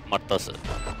এমনে চোখ মারতাছে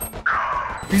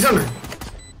পিছনে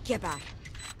Get back.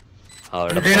 আর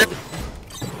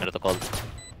এটা তো কল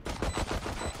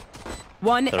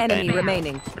One enemy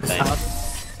remaining.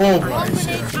 ও Bomb ভাই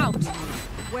grenade out.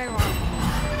 Where are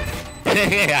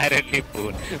iron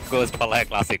Nipun ghost পালায়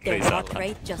ক্লাসিক Their রইছে heart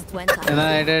rate just went up. না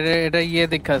এটা ইয়ে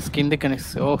দেখা স্কিন দেখে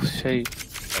নিচ্ছে ও সেই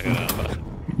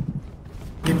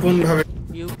নিপুণ ভাবে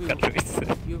পিউ পিউ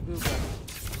পিউ পিউ কর।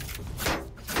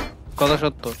 কথা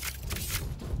সত্য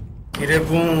কিরে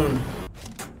বোন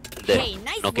দে Hey,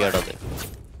 nice নোকিয়াটা work. দে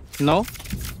নো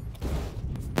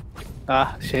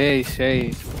সেই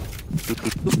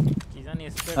কি জানি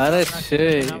স্প্রে আরে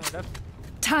সেই।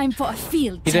 Time for a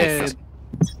field কিরে test.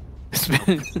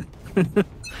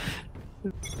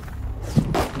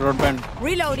 Broadband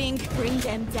Reloading. Bring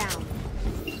them down.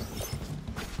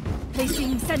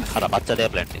 Placing sentry. আর বাচ্চা দেয়া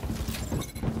প্ল্যান্টিং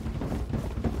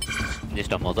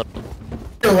জিনিসটা মজার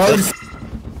তো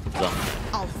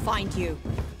I'll find you.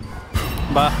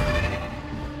 বাহ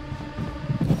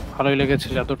ভালোই লেগেছে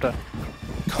জাদুটা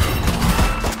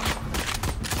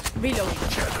Reloading.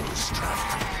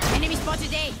 Enemy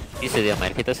spotted A. পিছে দিয়ে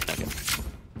মার খেতেছি নাকি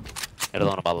এটা তো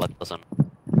আমার ভালো লাগতেছে না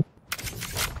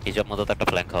হিসাব মতো তো একটা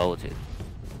ফ্ল্যাঙ্ক খাওয়া উচিত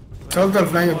চল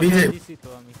ফ্লাইং বিজে দিছি তো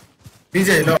আমি।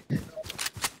 বিজে লো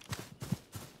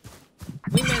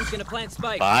Wingman's gonna plant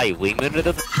spike. ভাই উইংম্যান রে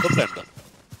তো প্ল্যান কর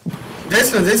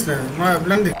যাইস না মা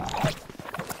bland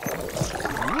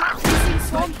Placing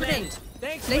swarm grenade.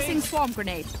 Thanks, Placing swarm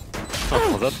grenade.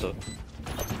 মজার তো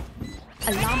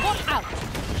Alarm bot out.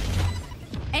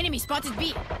 Enemy spotted B.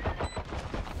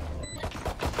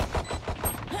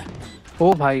 ও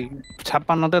ভাই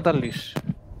 56-43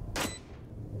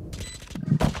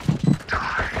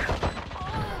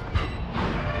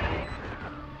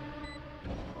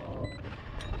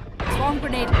 Swarm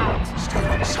grenade out.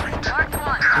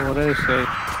 ওরে সেই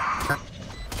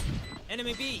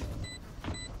Enemy B.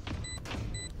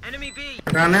 Enemy B.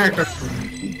 রানে একটা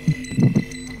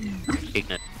ঠিক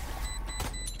না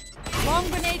Swarm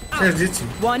grenade শেষ out. দিচ্ছি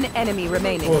One enemy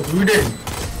remaining. ও দুইটাই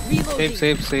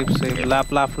save love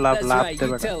That's right, they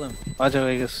you বেটা tell him. বাজে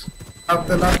হয়ে গেছে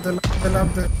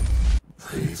লাভতে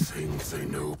They think they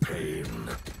know pain.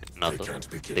 না They তো can't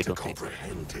begin they to don't think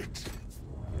comprehend it.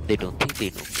 they don't think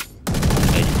they know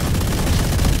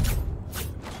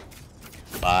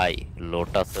ভাই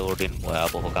লোটাসে Odin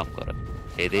ভয়াবহ কাম করে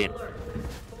সেদিন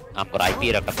আমার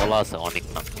আইপিএর একটা কলা আছে অনেক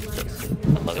নাম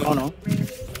কোনো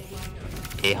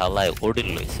এই হালায় ওডিন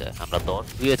লইছে আমরা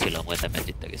 10-2 ছিলাম ওইটা ম্যাচ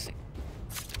জিততে গেছি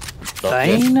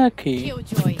তাই নাকি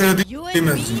Killjoy. Third UAV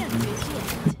dimension. and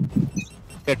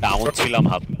vigilant. Down ছিলাম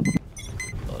হাফ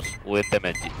ওইটা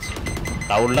ম্যাচ জিতছি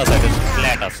তাউল্লা সাইডে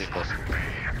ফ্ল্যাট আছে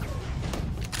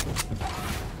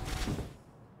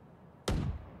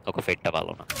ওকে ফেটটা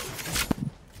ভালো না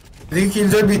লিংক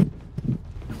ইনজয় বি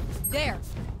There.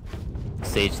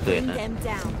 সেজ তো Bring না them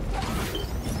down.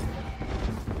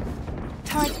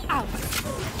 Turret out.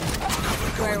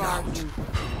 Where are you?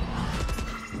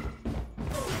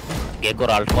 গেকোর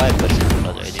Alt কয়েক করে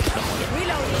শোনা যায় জিনিসটা মজা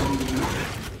Reloading.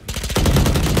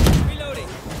 Reloading.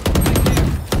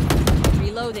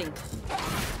 Reloading.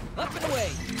 Up and away.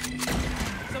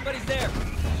 Somebody's there.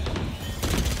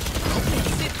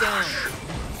 Sit down.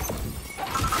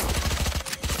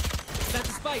 That's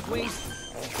a spike, Wings.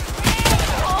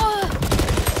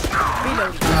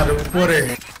 আর উপরে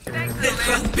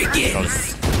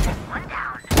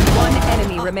One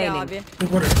enemy remaining.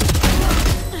 উপরে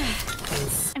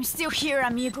I'm still here,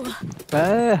 amigo.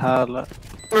 হালা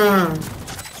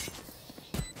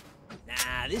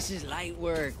Nah, this is light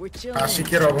work. We're chilling.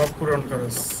 আশিকের অভাব পূরণ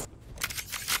করস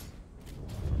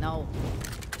No.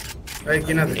 এই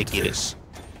কিনা এই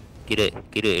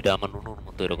কিরে এটা আমার নুনুর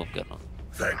মতো এরকম কেন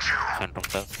Thank you.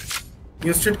 ফ্যান্টমটা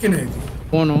নিউ স্ট্রিট কিনে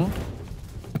কোনো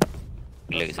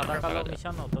লেগেছে সাদা কালো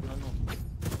নিশানো তো ননু।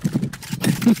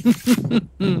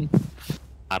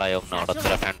 হারায়ক না হঠাৎ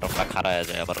করে ফ্যান্টমটা খারায়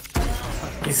যায় আবার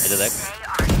এই যে দেখ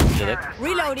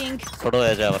Reloading. ছোট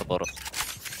হয়ে যায় আবার বড়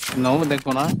নো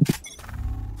দেখো না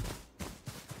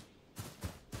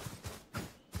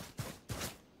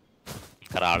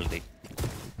খারা আল দেখ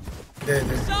দে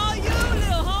Saw you,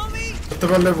 little homie. করতে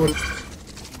পারলে বল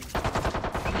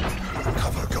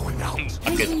Cover going out.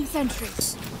 Placing sentry.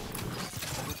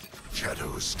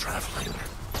 Shadows traveling.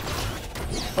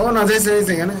 ও না যাইছে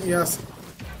এখানে ইয়াস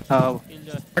হ্যাঁ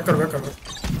ব্যাক কর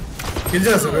কিল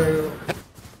যাস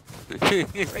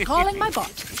Calling my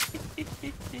bot.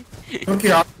 তোর কি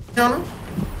জানো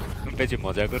বেশি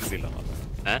মজা করছিলাম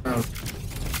হ্যাঁ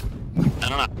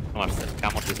না আমার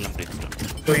কামড় দিয়েছিলাম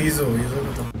তো ইজো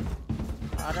তো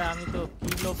আরে আমি তো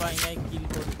কিলও পাই নাই, কিল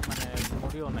করি মানে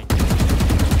মরিও নাই।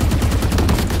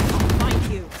 Find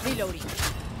you. Reloading.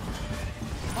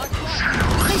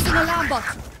 Placing alarm bot.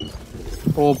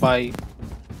 ও ভাই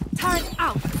Turret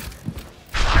out.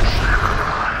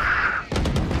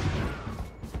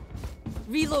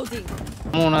 Reloading.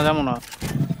 যাবো না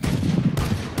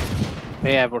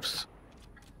এই অ্যাপস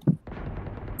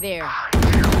There.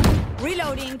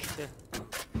 Reloading.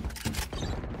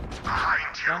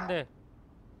 কান্দে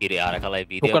কিরে আর খালাই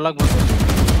ভিডিও ঢোকা লাগবে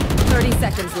 30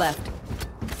 seconds left.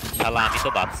 শালা আমি তো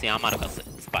ভাবছি আমার কাছে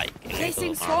স্পাইক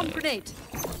Placing swarm grenade.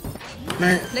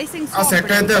 মানে Placing আ swarm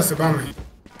সেক্টরেতে grenade. আছে বামে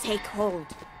Take hold.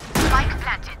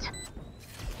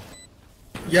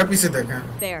 ইয়া পিছে দেখা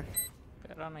There.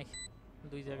 প্যারা নাই,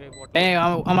 দুই জায়গায় বট। এই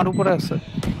আমার উপরে আছে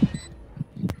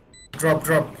drop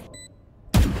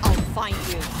I'll find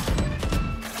you.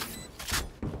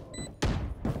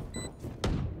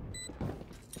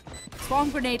 Swarm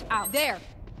grenade out. There.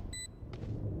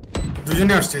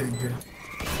 দুজনে আসছে এদিক দিয়ে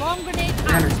Swarm grenade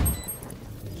এখানে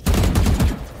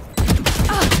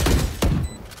out.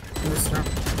 বুঝলাম।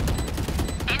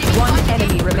 One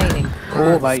enemy remaining. ও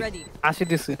ভাই Ready. আসি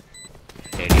দিছি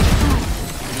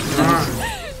হ্যাঁ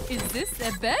Is this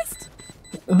the best?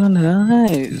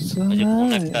 Nice ওই যে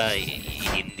কোন একটা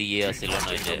হিন্দি ছিল না,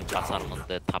 ওই যে পাশার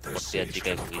মধ্যে থাপ্পড় দিয়ে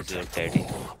জিগায় বুঝি ওর ড্যাডি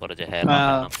পরে যে হ্যাঁ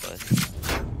নাম কয়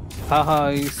হ্যাঁ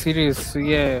এই সিরিজ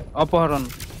অপহরণ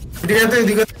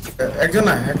এদিকে একজন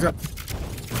না একজন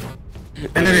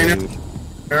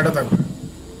এটা থাকবে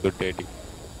Good daddy.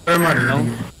 মারি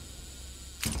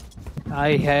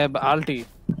আই হ্যাভ আল্টি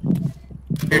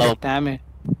ড্যামে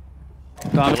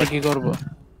তো আমি কি করব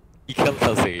কি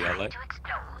খেলতাছে ইয়ালা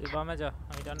তুই বামে যা,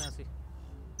 আমি ডানে আছি।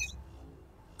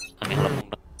 আমি হলাম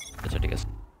না। আচ্ছা ঠিক আছে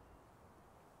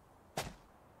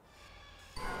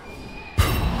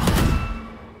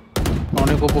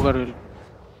অনেক উপকার হইল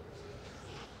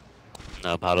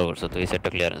না ভালো করছো তুই সেটটা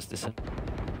ক্লিয়ারেন্স দিছে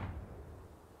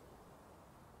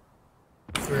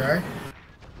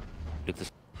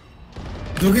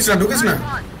ঢুকিস না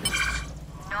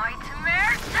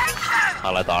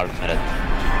হালা তো আর্ট মেরে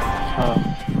হ্যাঁ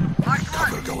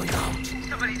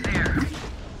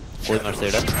কই মারছে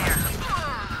এটা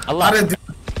আল্লাহ আরে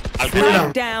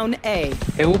Spike down A.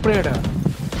 এ উপরে এটা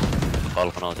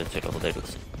কল্পনা হচ্ছে ছিল কোথায়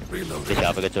ঢুকছে বেশি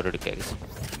আবেগে চড়ে ঢুকে গেছে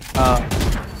হ্যাঁ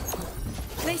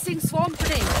Placing swarm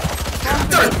grenade.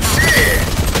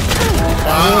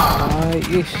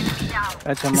 ইস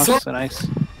আচ্ছা মস্ত নাইস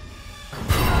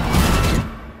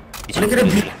অনেকের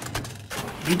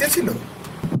বিতে ছিল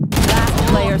Last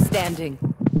player standing.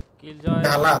 কিল জয়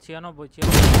ঢালা। 96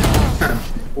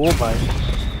 ও ভাই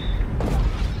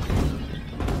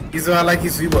কিছুওয়ালা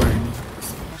কিছুই বলে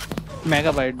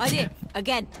megabyte I did.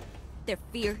 Again. Their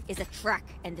fear is a track,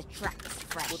 and the track is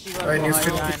fresh. প্রতিবার ভাই, ভয়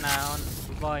নিশ্চিত যায় না, এখন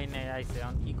ভয় নেই আইছে,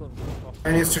 এখন কি করবো?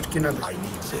 ইনস্টিটিউট কিনা দে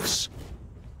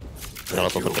চলো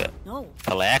তো তোকে No.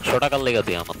 তাহলে 100 টাকার লেগে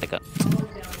তুই আমার থেকে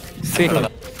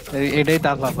এটাই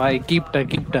তাকলা ভাই কিপটা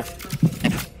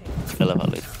তাহলে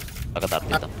ভালোই টাকা তার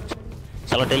দিতাম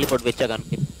চলো টেলিপোর্ট বেচা গান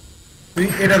কি তুই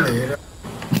এটা লে এটা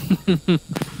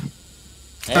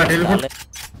হ্যাঁ টেলিপোর্ট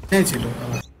নেই ছিল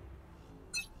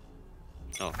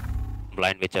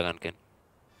ব্লাইন্ড বেচা গান কেন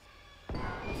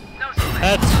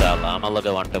আচ্ছা আমার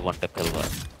লগে ওয়ান ট্যাপ খেলবা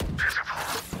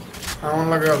আমার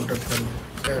লাগে আউট অফ কর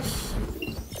यस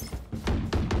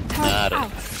আরে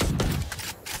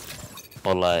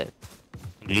ওলাই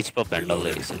গ্লিচ পপ প্যান্ডল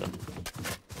লেগেছিল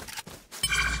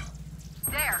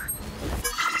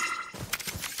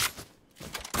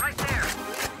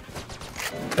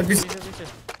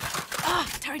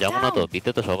যেমন না তো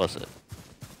বিতে তো সব আছে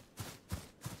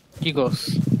কি গস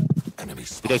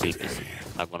বিটা খেলতেছি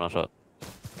থাকবো না সব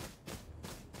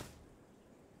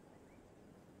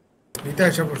নিতে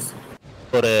আসা পড়ছে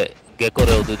করে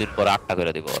গেকোরেও 2 দিন পরে 8টা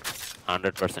করে দিব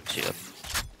 100% শিওর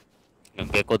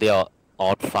গেকো দিয়ে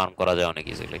আউট ফার্ম করা যায় অনেক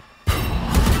easily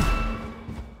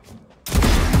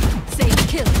Say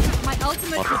kill. My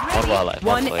ultimate is और ready. वाला है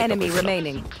One enemy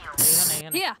remaining.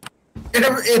 Here.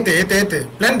 এটা এতে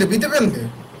প্ল্যান দে বিতে প্ল্যান দে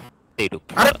এইটুক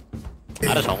আরে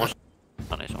আরে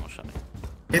সমস্যা নেই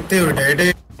এতে ওটা এটা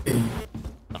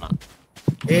না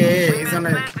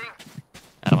ইজনে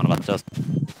আর আমার বাচ্চা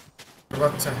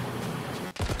বাচ্চা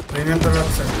প্রিমিয়াম তো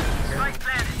বাচ্চা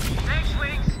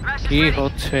কি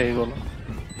হচ্ছে এগুলো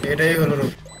এটাই হলো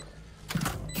রূপ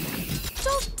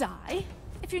Don't die.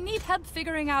 If you need help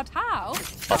figuring out how,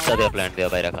 বাচ্চা দিয়ে প্ল্যান দিয়ে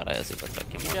বাইরে খাড়ায় আছে কথা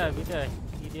কি বিদায়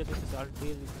কি দিয়ে দিতেছি, আল্ট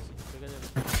দিয়ে দিতেছি, ঠিক আছে?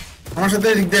 আমার সাথে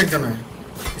দিক দিয়ে একজন হয়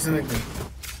পিছনে একজন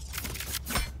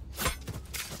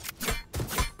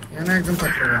এখানে একজন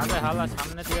থাকবে আরে হালা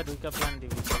সামনে দিয়ে দুইটা প্ল্যান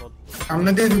দিবি, চলো। সামনে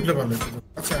দিয়ে ঢুকলে ভালো ছিল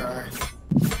আচ্ছা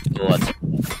ও আচ্ছা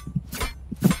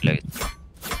লাগে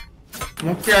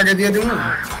মুখে আগে দিয়ে দিমু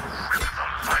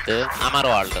তো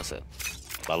আমারও আল্ট আছে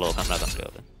ভালো কামড়া কামড়ি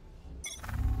হবে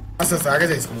আচ্ছা আচ্ছা আগে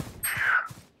যাইছ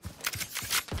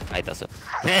আইতাছে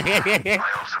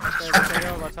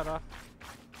বাছারা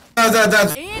যা যা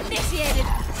Initiated.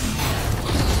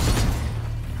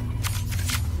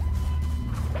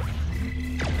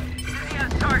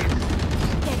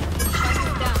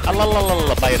 আল্লাহ আল্লাহ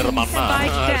আল্লাহ বাইরের মান্না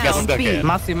গেছে দেখে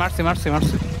মারছি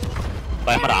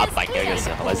ভাই আমার হাত ভাঙে গেছে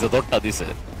ভাই যে দৌড়টা দিছে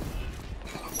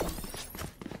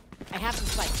I have to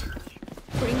fight.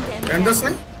 Bring them এন্ডাস down.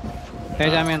 নাই এই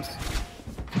যে আমি আনছি।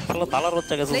 আল্লাহ তালার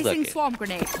হচ্ছে গেছে Placing দেখে swarm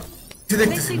grenade. কি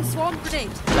দেখতেছি Placing swarm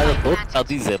grenade. ভাই দৌড়টা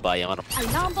দিছে ভাই আমার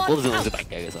Alarm bot বলছে out. বলছে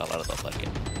ভাঙে গেছে আল্লাহর তো লাগে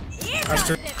Here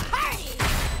Astro- comes the party.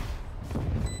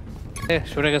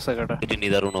 সরে গেছে কাটা এটি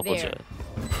নিদারুণ পৌঁছে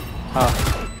হ্যাঁ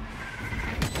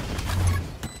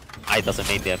আইতাছে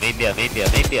মেইন দিয়া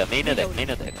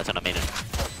দেখ আচ্ছা না মেইনে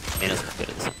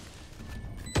করে দিছে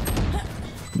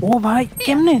ও ভাই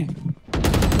কেমনে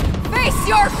Face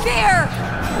your fear.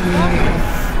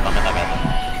 তামে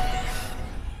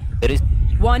there is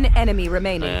One enemy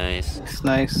remaining. nice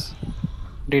nice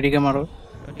ডিডিকে মারো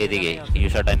এদিকে ইউ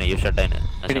শট ডাইনে আচ্ছা না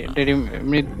ডিডি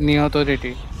নিহত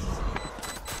DD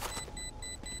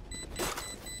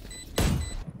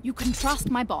You can trust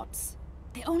my bots.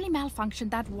 They only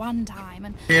malfunctioned that one time,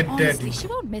 and Dead, honestly, dead. she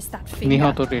won't miss that finger.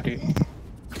 নিহত DD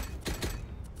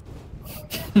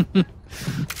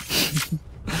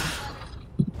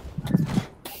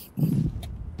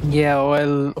Yeah,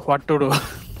 well, what to do?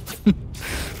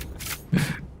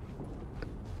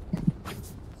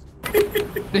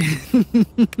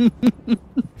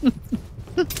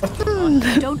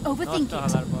 Don't overthink Not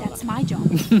it. to Halar That's my job.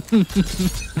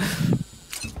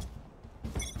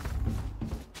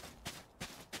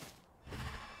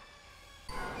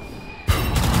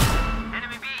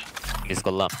 Miss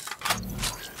করলাম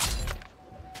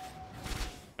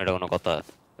এটা কোনো কথা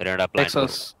রেন্ডা plan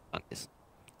Texas.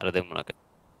 আরে দেখুন না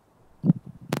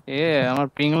আমার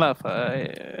ping লাফ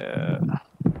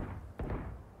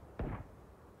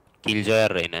কিল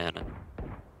জয়ার রে না হ্যাঁ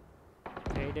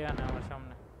এইটা না আমার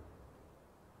সামনে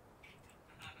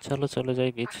চলো যাই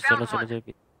বিচ চলো যাই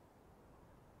বিচ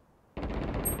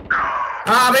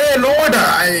আরে লোড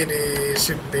আরে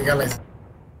শিট দেখালাইছ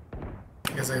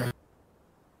কেসে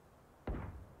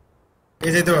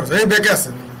এই যেতে পারছ এই বেকে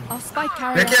আছে Our spike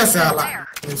বেকে carrier. আছে আলা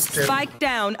Spike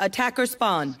down. Attacker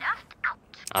spawn.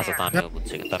 আচ্ছা তো আমিও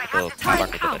বুঝছি কিন্তু আমি তো খাবার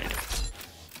নিতে পারিনি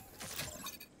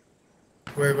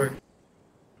কই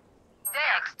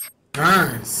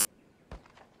নাইস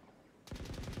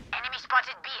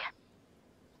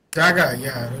জায়গা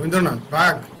ইয়া রবীন্দ্রনাথ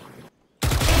বাগ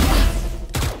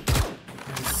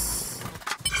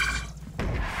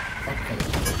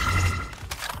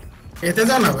এতে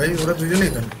যা না ভাই ওরা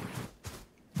দুজনেই কেন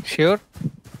শিওর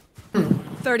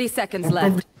 30 seconds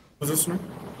left. বুঝছ না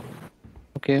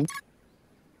ওকে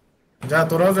যা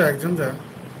তোরাও যা একজন যা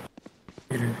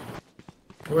ফিরে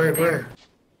কই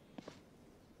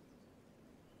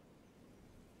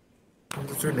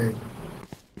তো চলে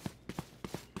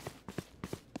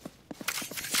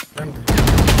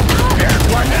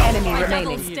One enemy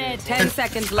remaining. Dead. 10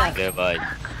 seconds left. রে ভাই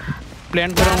প্ল্যান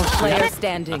করে Last player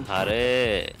standing. আরে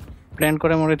প্ল্যান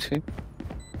করে মরেছি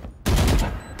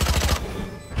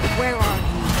Where are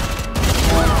you?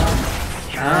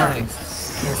 Nice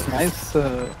nice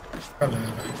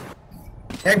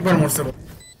একবার মরছে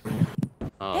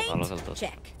ভালো খেলতো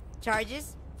Check. Charges?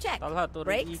 Check. তালহা তোর ই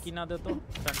Brakes? কিনা দে তো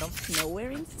ফ্যান্টম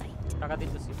Nowhere in sight. টাকা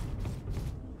দিতেছি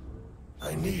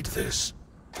I need this.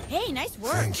 Hey, nice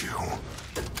work. Thank you.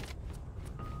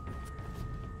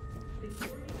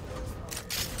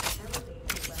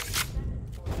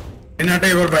 এনাটা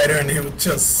এবার বাইরে হয়নি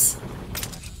বুঝছস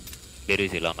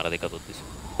বেরিয়েছিল আমরা দেখা করতেছি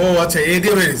ও আচ্ছা এ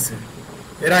দিয়ে বেরিয়েছে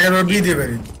এর আগের বার বি দিয়ে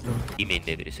বেরিয়েছে ইমেইল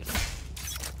দিয়ে বেরিয়েছিল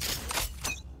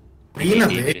বি না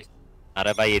দিয়ে তে বেরিয়েছিল।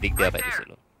 আরে ভাই এদিক দিয়ে বেরিয়েছিল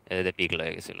এদিকে পিক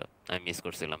লেগে গেছিল আমি মিস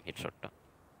করছিলাম হিটশটটা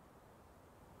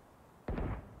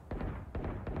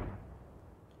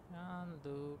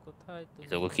আন্দু কোথায় তুই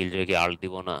তোকে কিল জয় কি আল্ট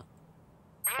দিব না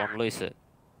পন লইছে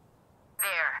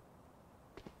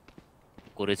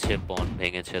করেছে পন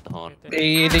ভেঙেছে ধন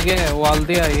এই এদিকে ওয়াল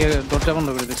দিয়ে ইয়ে দরজা বন্ধ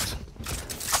করে দিচ্ছে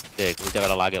দেখ ওই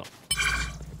জায়গাটা লাগেও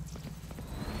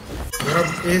ওরা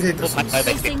এ ও যাইতেছে ভাই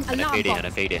ভাই Placing alarm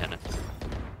ফেডে হ্যাঁ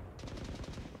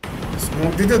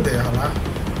স্মোক দিতে দে হালা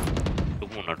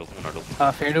ঢুকবো না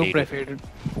ফেড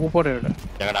উপরে ওটা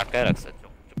জায়গাটা আটকায় রাখছে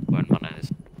পয়েন্ট বানায়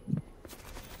দিছে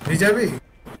ভিজাবি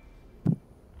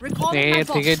Recalling এ my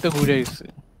bots. থেকেই তো ঘুরে এসেছে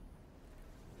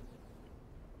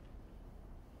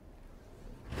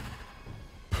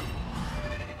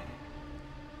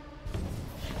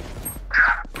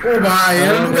ও ভাই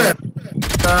এর ঢুকে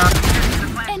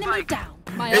Enemy down.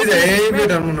 My এই যে ultimate এই is ready.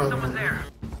 বেটার মনে হয়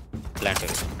প্ল্যান্ট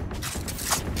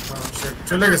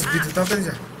চলে গেছে কিছু তাড়াতাড়ি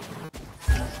যা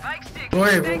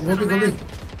ওই গোপি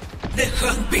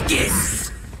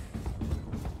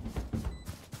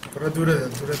তোরা দূরে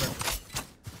যা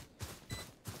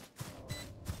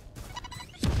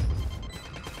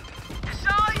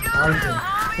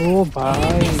ও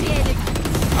ভাই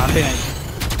আতে নাই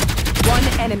One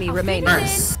enemy remaining.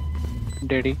 Nice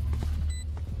daddy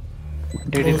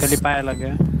খালি পায়ে লাগে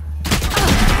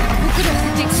Who could have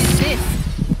predicted this?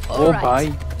 ও ভাই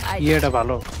এটা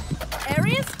ভালো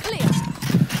Area's clear.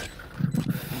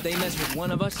 They mess with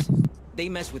one of us, they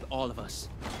mess with all of us.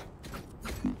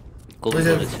 কবি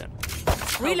বুঝে- বলেছেন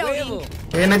Reloading.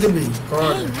 এই নাকি বি কর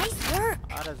Hey, nice work.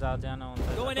 আরে যা জানা অন্তত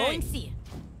Going Going in. C.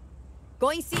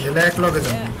 Going C. এলা এক লগে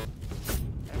যা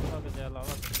একভাবে যা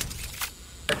লাগাস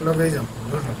এক লগে যা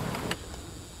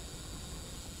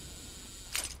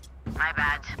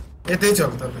এতেই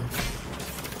চল তবে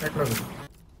এক লগে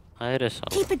হায় রে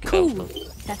শালা Keep it cool.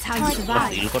 That's how you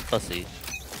survive. Deal করতাছি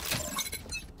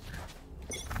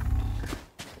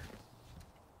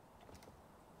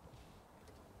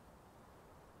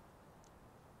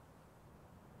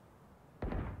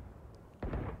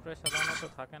প্রেসার অন তো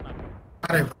থাকে না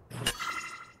আরে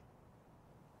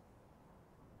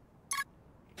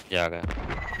জায়গা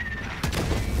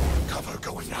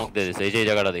মুখ দিয়ে দিছে এই যে এই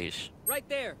জায়গাটা দেখিস Right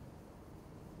there.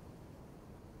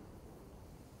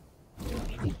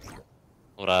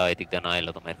 ওরা এদিক দিয়ে না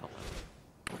এলো তো মায়ের খামা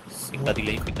পিকটা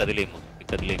দিলেই দাদা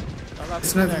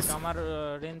দেখ আমার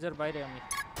রেঞ্জের বাইরে আমি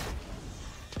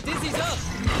Dizzy's up.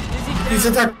 পিছে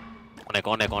থাক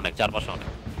অনেক চারপাশে অনেক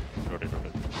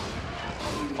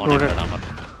অনেক বেটা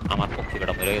আমার পক্ষে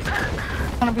বেটা মেরে গেছে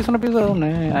পিছনে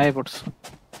নে আয় পড়ছে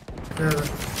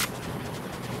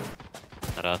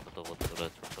রাত তো বন্ধুরা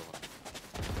ছোট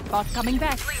Bot coming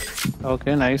back.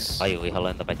 Okay nice ভাই ওই হালা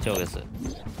ইন্দা বাচ্চাও গেছে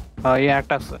এই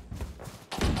একটা আছে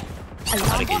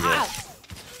আরে কি যায়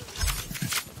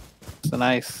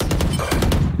নাইস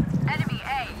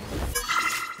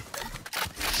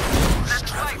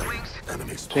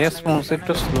রেসপন্স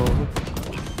একটু slow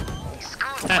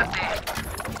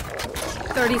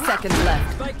 30 seconds left.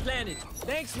 Spike planted.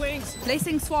 Thanks, Wings.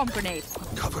 Placing swarm grenade.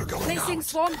 Placing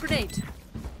swarm grenade.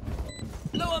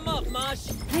 Blow him up, Mosh.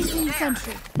 Placing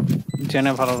sentry.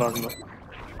 জেনে ভালো লাগলো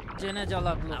জেনে যা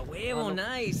লাগলো A huevo,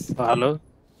 nice. ভালো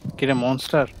কিরে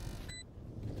মনস্টার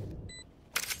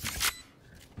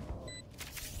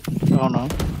ও নো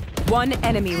One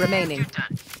enemy remaining.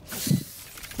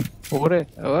 ওরে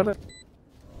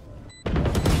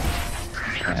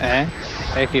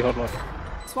কি হলো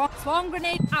Swarm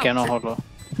grenade out. কেন হলো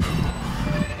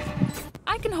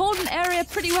I can hold an area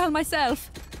pretty well myself.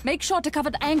 Make sure to cover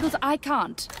the angles I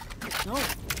can't. No.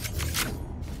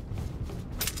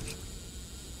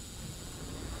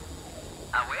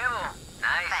 A huevo.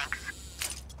 Nice. Thanks.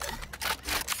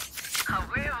 A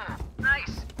huevo.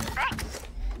 Nice. Thanks.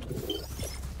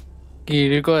 কি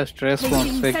request response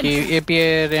কি API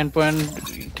এর end point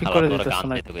ঠিক করে দিতেছ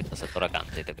না তোরা গান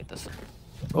চাইতে কইতাছ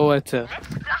ও আচ্ছা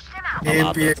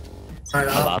এপিএ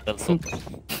বাদল সব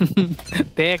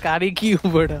দেখ আরে কি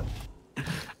বড়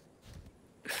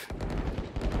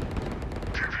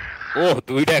ও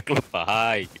দুইটা একলো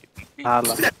ভাই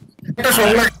হালা একটা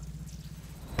সংলা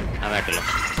আমি একলো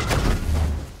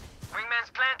Wingman's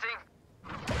planting.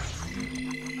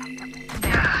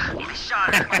 He's shot.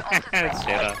 My ult is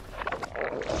সেরা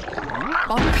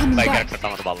Bot coming ভাই back. ক্যারেক্টারটা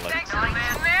আমার ভালো লাগে Thanks, man.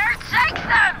 There, take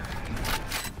them.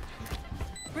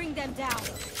 Bring them down.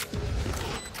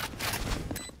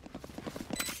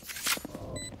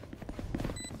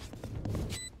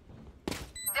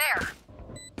 There.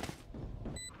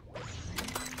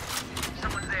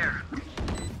 Someone's there.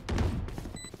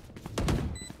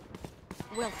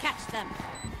 We'll catch them.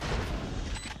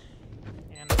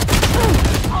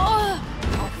 I'll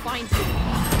find you.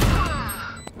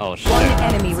 O One sheet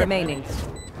enemy remaining.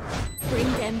 Bring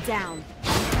them down.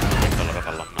 চলো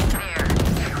পারলাম না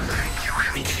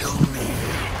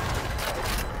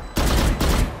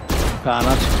গান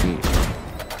আছে কি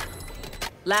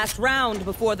Last round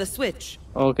before the switch.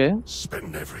 Okay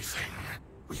Spend everything.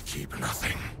 We keep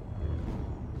nothing.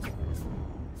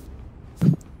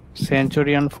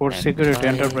 Centurion force security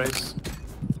enterprise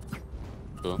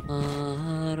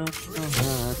তোমার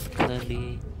হাত খালি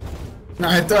না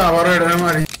তো আবার এটা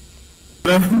মারি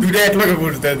দুইটা এক লগে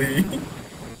বুঝতে দিই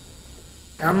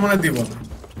এমন মনে দিব না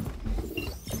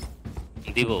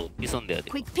দিব পিছন দিয়ে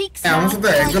দিব Quick peeks. আমার সাথে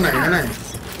একজন আগে না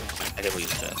আরে বলি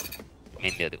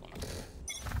মেন দিয়ে দিব না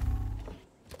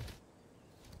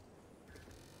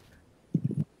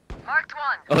Marked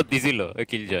one. Oh, দিছিল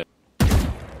কিল যায়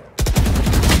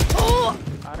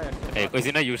আরে এই কইছি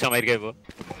না ইউসা মাইর খাইবো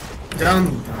জান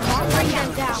Bring them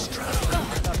down.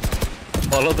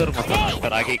 বলদের মতো না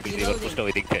তার আগে কইছি এবার পোস্ট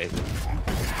ওই দিক থেকে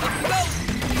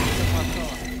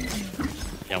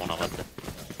যেমন আমাদের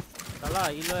শালা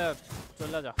ইলো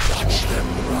চলে যা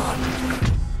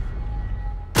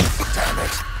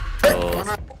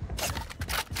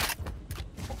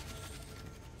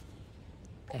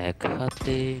এক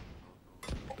হাতে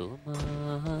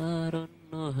তোমার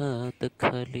অন্য হাত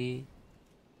খালি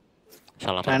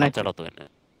সালাম বাচ্চাটা তো এনে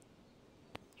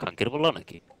খাঙ্কির বললো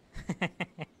নাকি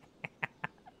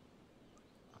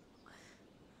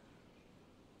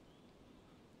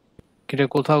কিরে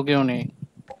কোথাও কেউ নেই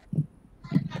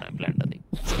প্ল্যানটা দেখ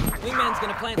Wingman's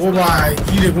gonna plant. ও ভাই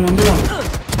কি রে বন্ধু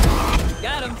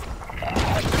Got him.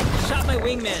 Shot my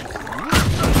wingman.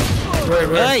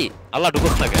 এই আল্লাহ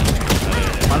ঢুকছ না কেন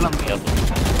মারলাম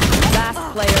Last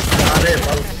player আরে standing.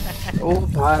 ভালো ও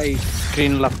ভাই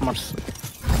স্ক্রিন লাফ মারছে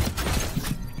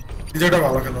যেটা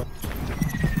ভালো খেলো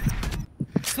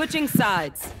Switching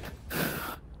sides.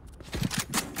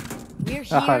 We're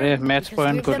আরে here match because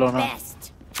point we're কইলো the না best.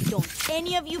 Don't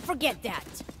any of you forget that.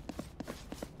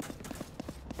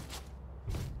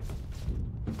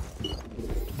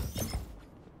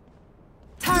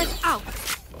 Turret out.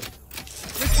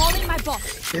 Recalling my bot.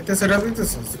 এতে সেটা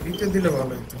দিতেছ পিতে দিলে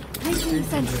ভালো হতো Placing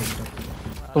sentry.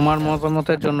 তোমার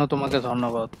মতামতের জন্য তোমাকে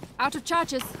ধন্যবাদ Out of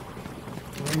charges.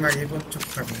 তুমি মাগি পর চুপ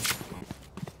থাকো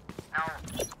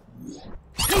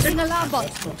Placing alarm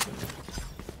bot.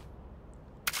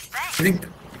 এদিক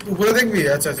উপরে দেখবি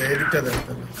আচ্ছা আচ্ছা এদিকটা দেখ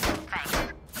তাহলে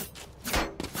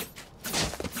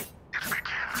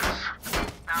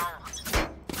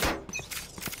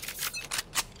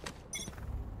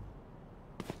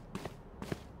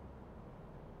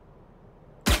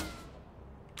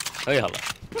এই হলো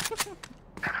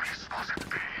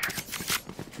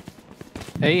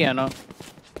এই এনো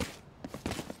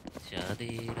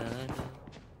চাঁদের আলো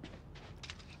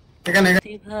এখানে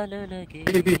কি ভালো লাগে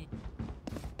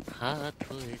হাত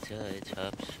হয়ে যায়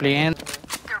ঝাপসা plane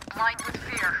They're blind with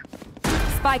fear.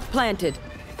 Spike planted.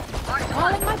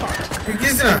 Calling my bot. তুই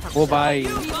কিস না ও ভাই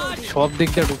সব দিক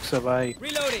দিয়ে ঢুকছে ভাই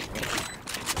Reloading.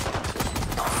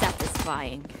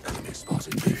 Satisfying.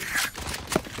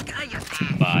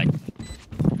 বাই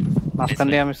মাঝখান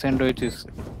দিয়ে আমি স্যান্ডউইচ দিচ্ছি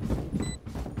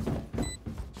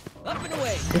Up and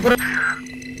away. উপরে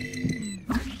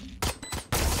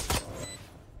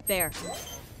There.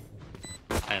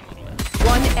 I am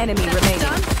One enemy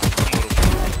remaining.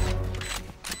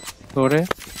 তোরে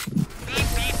Beep,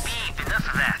 beep, beep. Enough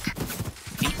of that.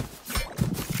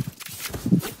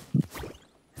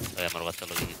 আমার বাচ্চা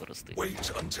লোক কি করছ তুই Wait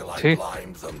until I See?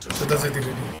 blind them to সেটা সেটি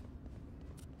রেডি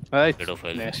ভাই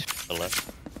পেডোফাইল Yes. আল্লাহ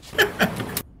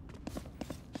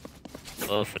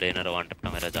ও ফ্রেনার ওয়ান ট্যাপ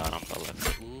মেরা যা আরাম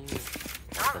লাগছে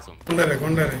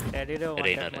কোনটারে ড্যাডিরও ওয়ান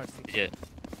রেইনার মারছি যে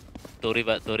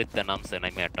তোরিতে নামছে না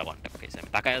আমি একটা ওয়ান ট্যাপ খাইছি আমি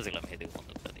তাকায় আছিলাম হেদিক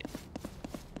বন্দুকটা দিয়ে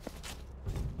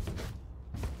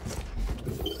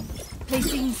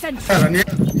Placing sentry. সারা নিয়ে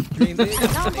Dream big.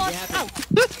 Alarm Make bot it happen. out.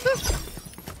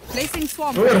 Placing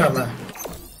swarm or grenade. হালা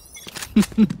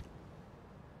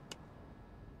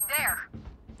There.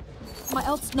 My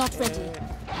ult's not ready.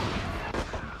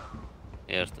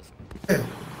 Years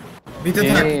বিতে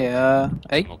থাক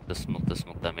এই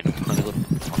স্মোক দা আমি আমি করব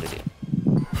অলরেডি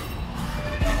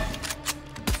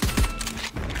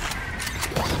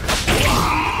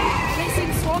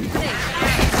Placing swarm grenade.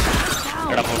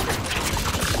 এটা বল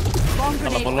Swarm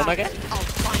আল্লাহ grenade. বললো না out. K I'll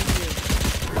find you.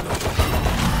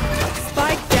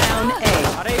 Spike down A.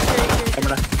 আরে এই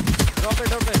ক্যামেরা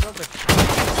ড্রপে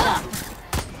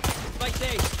Spike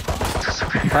day.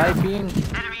 ভাই পিন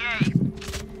Enemy A.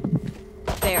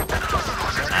 There.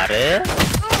 আরে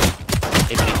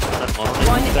এই প্রিন্সেসের মরণ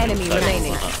One enemy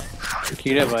remaining. কি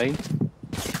রে ভাই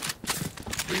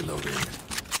reloading.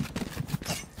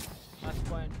 Mass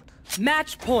point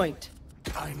Match point.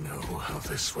 I know how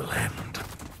this will end.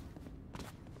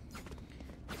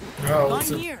 One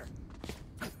here.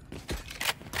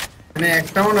 মানে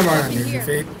একটাও না বাঙালি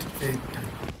ফেট ফেট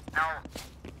No.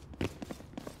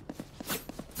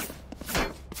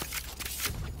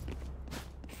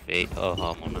 এই ও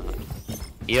হ্যাঁ মনে হয়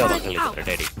ইয়ে বাঙালি তোর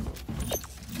ড্যাডি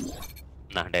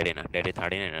না ড্যাডি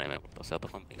 39 নামে করতেছে এত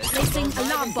কম Placing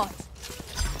alarm bot.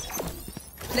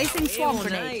 Placing swarm Oh,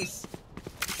 grenade. nice.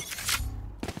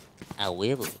 আ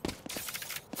ওয়েব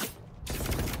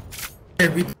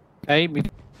এই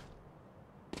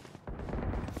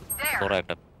There.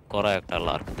 করা একটা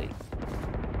লার্ক দেই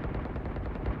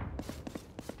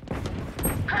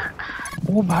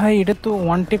ও ভাই এটা তো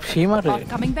ওয়ান টিপ সে মারে Bot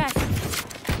coming back.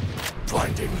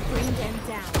 Bring them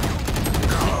down.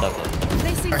 চিন্তা কর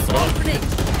Placing swarm grenade.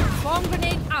 Swarm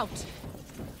grenade out.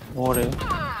 ওরে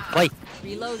ভাই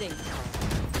Reloading.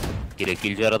 কিরে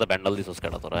কিল জয়রা তো ব্যান্ডাল দিছস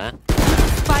কেডা তোরা হ্যাঁ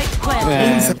Spike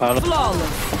planted. ভালো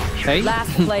Flawless. তাই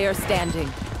Last player standing.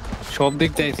 সব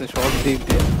দিক দিয়ে আইছে সব দিক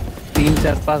দিয়ে 3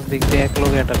 4 5 দিক দিয়ে এক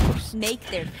লগে অ্যাটাক করছে Make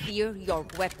their fear your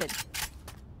weapon.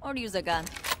 Or use a gun,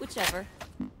 whichever.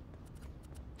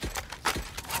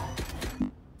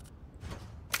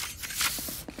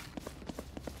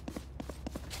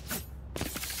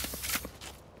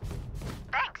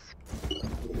 Thanks.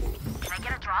 Can I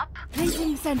get a drop?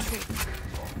 Placing sentry.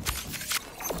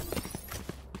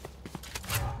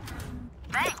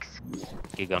 Thanks.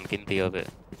 কি গান কিনতেই হবে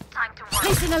Time to work.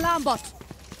 Placing alarm bot.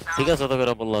 ঠিক আছে তো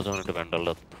করে বললা যখন একটা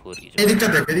ব্যান্ডালটা ধরি এদিকটা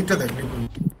দেখ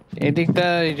এদিকটা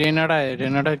রেনাডা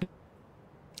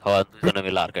হ্যাঁ দুজনে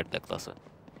মিলে আর্কেড দেখতাছে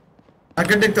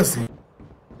আগে দেখতাছি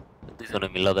দুজনে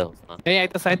মিলা দেও না এই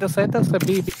আইতাছে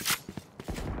বি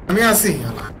আমি আসি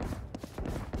হালা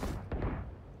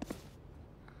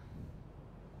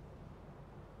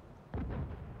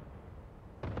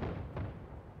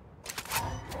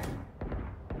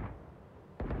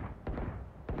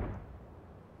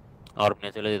আর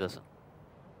নিয়ে চলে যেতেছে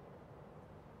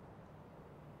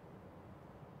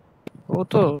ও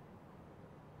তো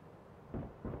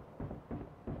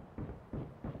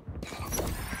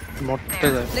মরতে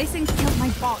যায় Placing kill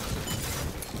my bot.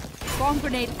 Swarm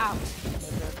grenade out.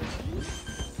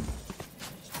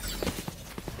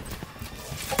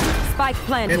 Spike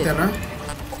planted. এটা না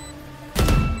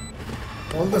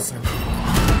বলতেছে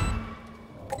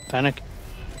তাই নাকি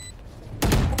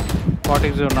What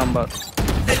is your number?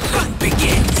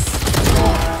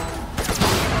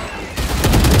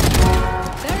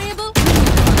 Variable.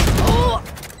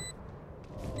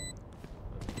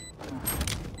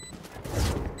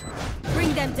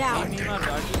 Bring them down.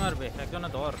 RT মারবে একজনে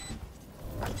ধর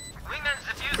Wingman's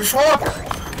defused. Shot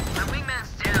My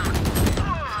wingman's down.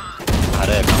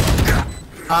 আরে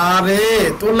আরে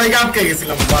তোর লাগি আটকে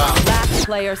গেছিলাম বা Last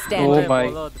player ও standing. ভাই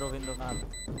বলো রবীন্দ্রনাথ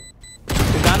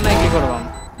গান নাই কি করবাম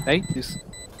এই দিস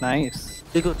নাইস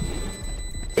দেখুন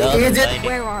এই যে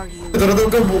Where are you? তোরা তো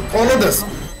follow this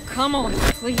Come on,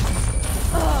 please.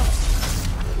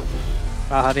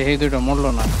 আরে এই দুটো মরলো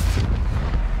না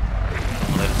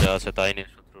আমাদের যা আছে তাই নিয়ে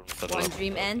শত্রুর One মোকাবেলা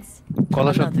dream ends,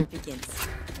 কলা শট another begins.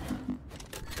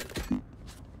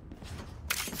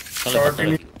 তাহলে কথা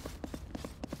লাগি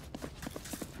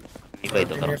নিবাই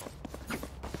তো করো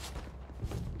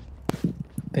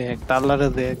দেখ তাল্লারে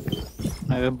দেখ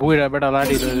আরে বুইরা বেটা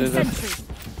লাড়ি Placing ধরে sentry.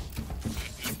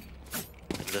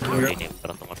 ধরে নিয়ে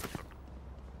কারণ তোমার তো ছোট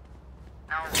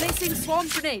Placing swarm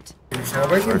grenade.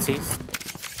 সবাই কিনছি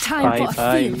Time for a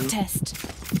Bye, field bye. test.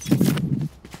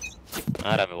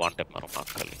 আর আমি ওয়ান ট্যাপ মারো মাক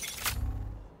খালি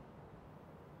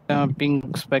পিং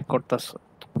স্পেক করতাছ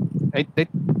এই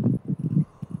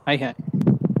আই হ্যাঁ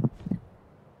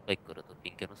স্পাইক করে তো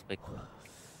পিঙ্ক কেন স্পাইক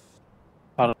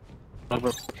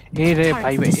এই রে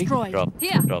ভাই Turret ভাই destroyed. Drop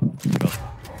Here. ড্রপ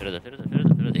ছেড়ে দাও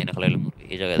এখানে খেলাইলে মুরগি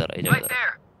এই জায়গায় দাঁড়া এই জায়গায় Right দাঁড়া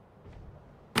there.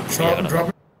 সব ড্রপ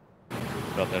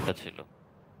ড্রপ একটা ছিল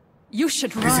You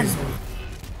should this run. Is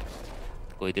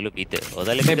কই দিল বিতে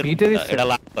ওদালে বিতে বিতে দিছে? এটা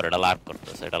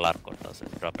লার্ক করতেছে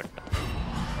ড্রপ এটা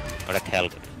ওটা খেয়াল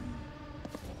করে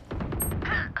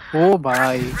ও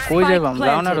ভাই কই যাবাম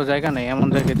যাওনারও জায়গা নাই এমন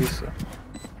জায়গায় দিছে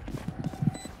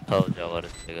তাও যাওয়ার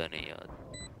জায়গা নেই আর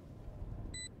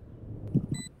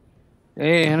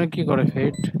এ এখানে কি করে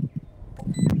ফেট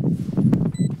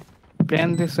প্ল্যান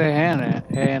দিছে হ্যাঁ না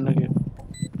হ্যাঁ নাকি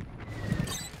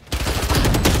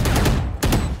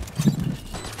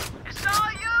It's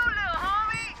all you, little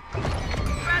homie.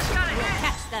 Crash got a hit.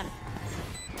 Catch them.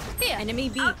 Here. Enemy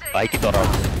B. ভাই কি তোরা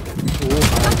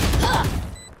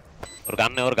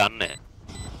ওর গান নে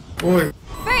ওই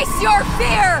Face your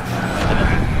fear.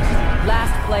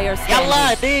 Last player ইয়াল্লা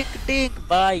standing. টিক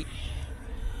ভাই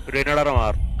রেনাডার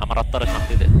আমার আত্মারে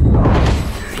শান্তি দে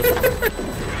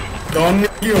ডন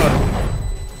কি মার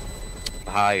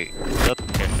ভাই যত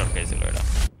টেনশন পেয়েছিল এটা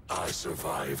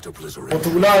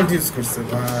কতগুলো আউট ইউজ করছে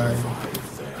ভাই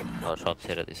সব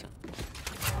ছেড়ে দিছে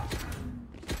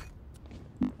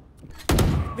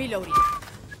Reloading.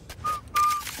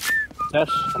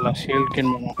 জাস্ট শালা শিল্ড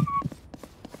কিনবো না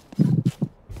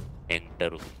enter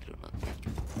Rabindranath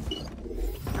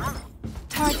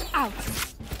Turret out.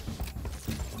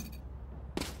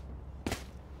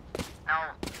 No.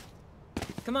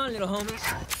 Come on, little homies.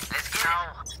 Let's go.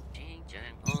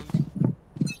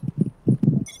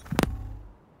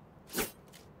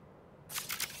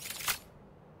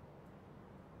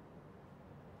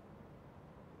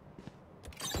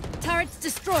 Turrets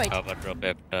destroyed. আবার ড্রপে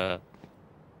একটা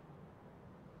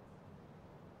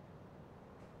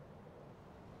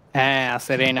হ্যাঁ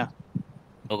আছে রেনা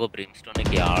ওগো ব্রিমস্টোনে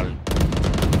কি আল্ট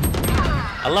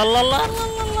আল্লাহ আল্লাহ আল্লাহ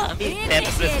আল্লাহ আমি ট্যাপ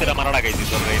প্রেস করে মারা লাগাইছি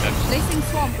তোর রেনা Placing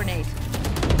swarm grenade.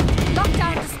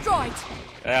 Lockdown destroyed.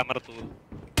 আমার তো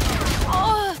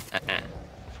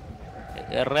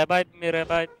revive me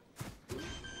revive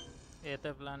এতে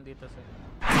প্ল্যান দিতেছে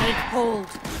Take hold.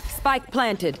 Spike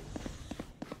planted.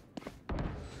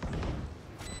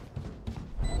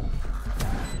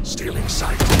 Stealing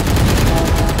sight.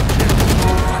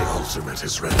 My ultimate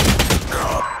is ready.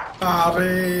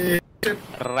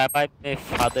 revive me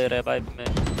father revive me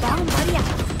Down, Maria.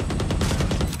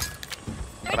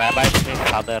 revive me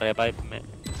father revive me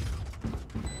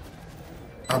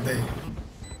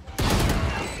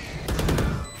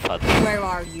father Where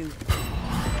are you?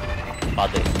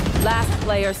 father Last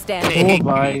player standing. ও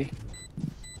ভাই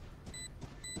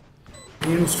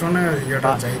ইনস্টনে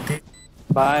এটা যাইতে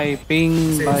ভাই ping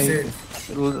ভাই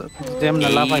যেম না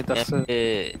লাভ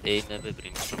এই ম্যাপে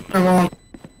brimstone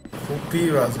খুবই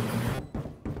বাজে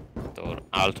তোর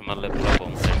আল্ট মারলে পুরো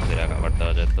বম সেট করে কভার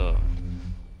দেওয়া যায় তো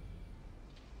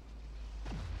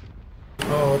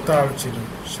ও তার ছিল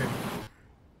সে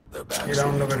The back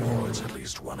is at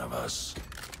least one of us.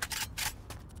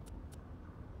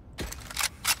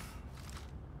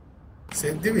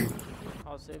 Save দিবি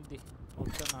ও সেভ দি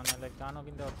ওটা না না লাইক গানও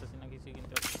কিনতে পারতেছি না কিছু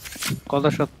কিনতে কথা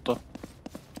সত্য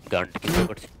গান কিনতে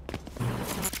পারছি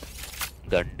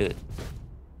গান্ড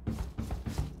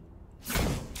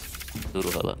দূর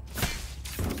হলো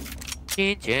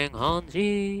চিং Hansi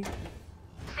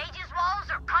Sage's walls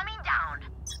are coming down.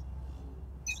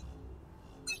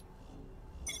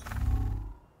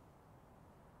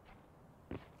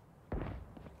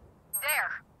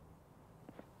 There.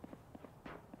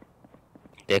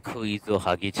 দেখো ইজো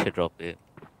হাগিছে ড্রপে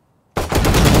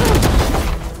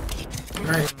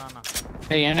না না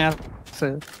এই এনে আছে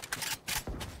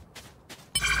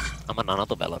আমার নানা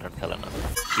তো ভ্যালোরেন্ট খেলে না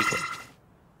কি করে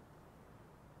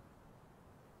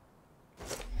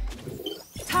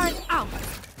Turret out.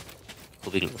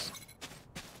 খুবই ক্লোজ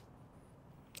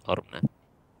और না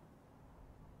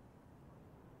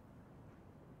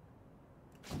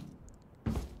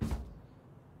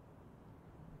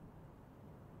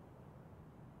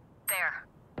There.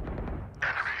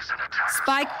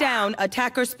 Spike down.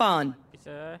 Attacker spawn.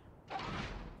 পিছে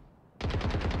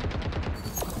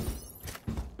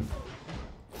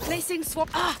Placing swarm.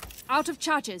 Ah! Out of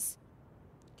charges.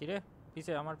 কি রে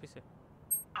পিছে আমার পিছে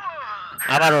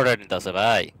আবার অর্ডার নিতে আছে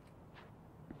ভাই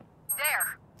There.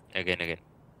 again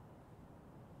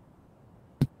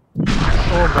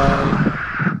ও ভাই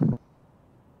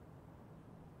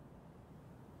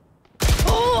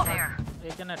There.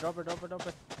 এখানে ড্রপে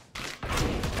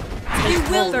You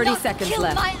will 30 not seconds kill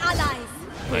left. my allies.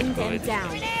 Bring Wait, them wait.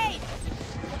 down.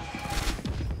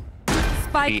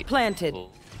 Spike planted.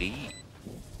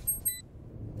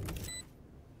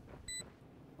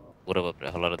 পুরো বাপরে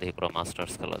হলারে দেখি পুরো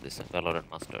মাস্টার্স খেলা দিছে Valorant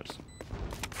masters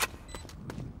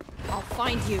I'll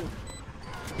find you.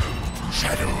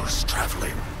 Shadows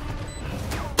traveling.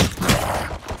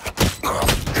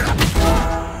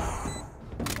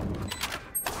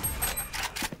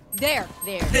 There.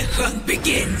 The hunt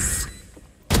begins.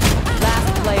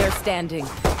 Last player standing.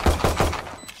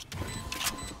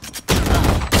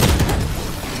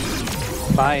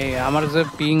 ভাই আমার যে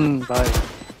পিং ভাই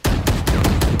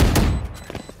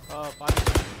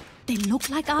They look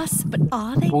like us, but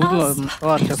are they বুঝলাম us? ও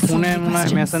আচ্ছা I have so ফোনে many মনে হয়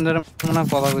questions. মেসেঞ্জারে মনে হয়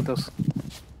কথা কইতাছ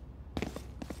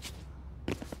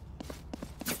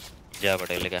যা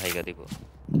বড় লেগে হাইগা দিব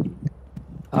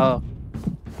হ্যাঁ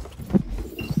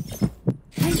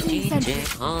চিং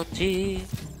হানজি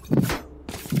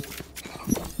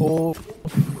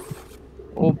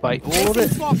ও ভাই ওরে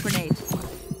Placing swarm grenade.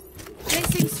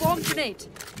 Placing swarm grenade.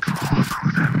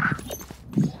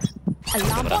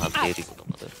 Alarm আমরা bot হাত দিয়ে out. দিব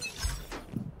তোমাদের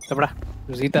তারপর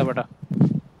জিতা বেটা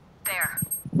There.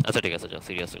 আচ্ছা ঠিক আছে যাও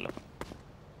সিরিয়াস হইলাম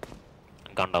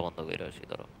গান্ডা বন্ধ করে আসি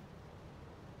ধরো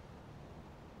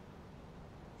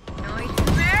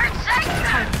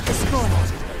Destroyed.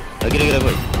 গিরে গিরে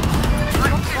কই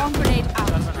Swarm grenade out.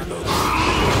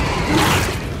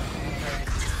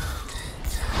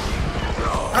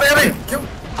 আরে কেউ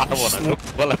পারবো না লোক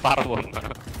বলে পারবো না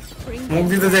মুখ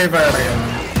দিতে যাই পারে না কেন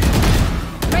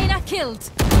Reyna killed.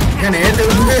 এখানে এতে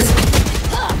উঠে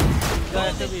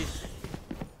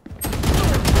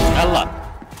আল্লাহ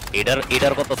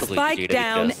এডার কথা তো কইছি Spike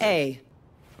down A.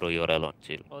 Pro your alone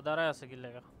চিল ও দাঁড়ায় আছে কি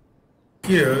লেগা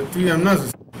কি রে তুই এমন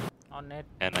অন নেট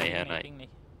হ্যাঁ নাই নেই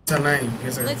আচ্ছা নাই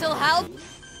গেছে Little help.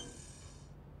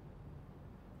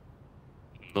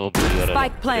 No pro your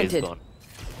Spike planted.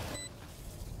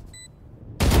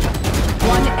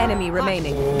 One enemy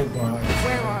remaining. Oh boy.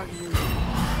 Where are you?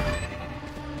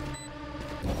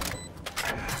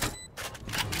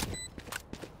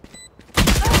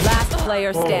 Last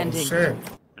player Oh standing. shit.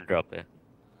 Drop it.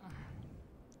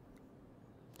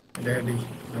 Daddy.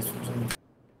 That's what's on.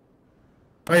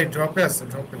 Wait, drop it.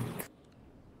 Drop it.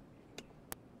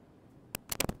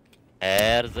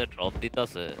 এর যে drop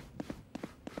দিতেছে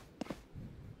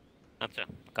আচ্ছা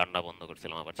কান্না বন্ধ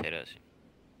করছিলাম আবার ছেড়ে আসি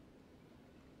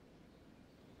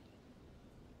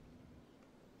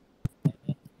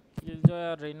কিলজয়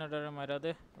আর রেইনাডারে মাইরা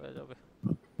দে হয়ে যাবে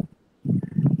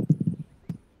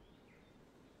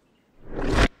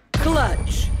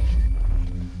Clutch.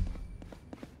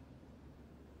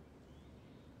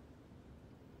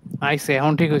 I say,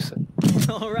 এখন ঠিক হইছে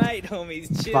All right, homies,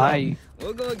 chill. Bye.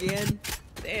 We'll go again.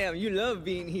 Damn, you love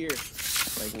being here.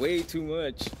 Like, way too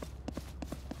much.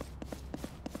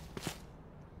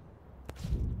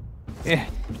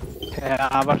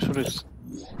 আবার শুরু হইছে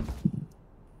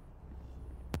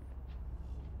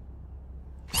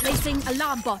Placing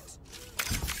alarm bot.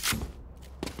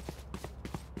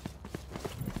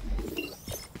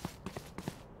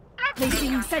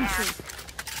 Placing sentry.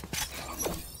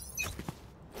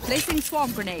 Placing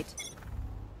swarm grenade.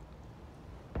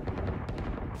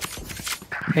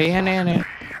 এইখানে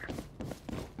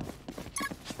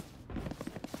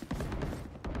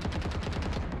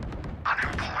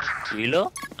হইলো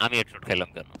আমি হেডশট খেলাম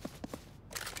কেন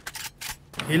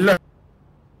হিল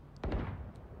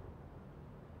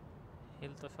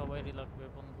হিল তো সবাইরই লাগবে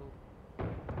বন্ধু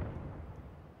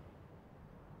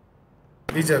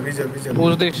ভিজা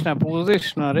বুঝদিস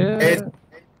না রে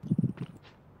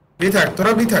বি থাক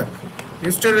তোরা বি থাক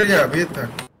ইনস্টলে যা বি থাক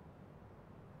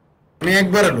আমি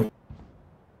একবার এলো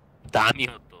তা আমি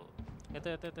হতো এতে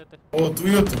ও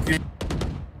তুইও তো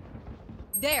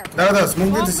There. দাদা স্মোক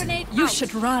Swarm দিতেছি grenade. You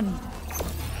should run.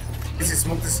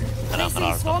 Smoke দিছি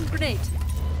Placing swarm grenade.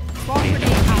 Swarm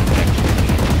grenade out.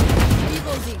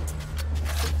 Reloading.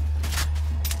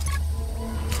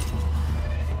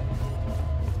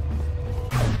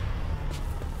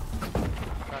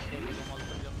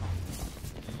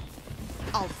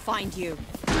 I'll find you.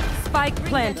 Spike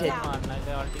planted.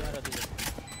 নাইলে আলটি মারা দিবে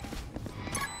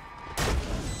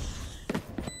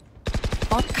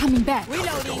Bot coming back.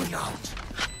 Going out.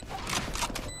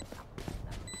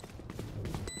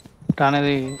 টানে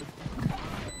দি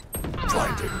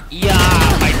ইয়া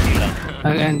পাইছিলাম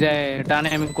ডানে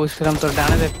আমি কইছিলাম তোর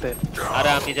ডানে দেখতে আরে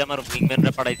আমি যে আমার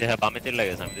উইংম্যানরা পাঠাইতে হ্যাঁ বামে চলে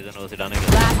গেছে আমি দুজন ওসি ডানে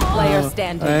গেছে Last player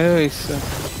standing.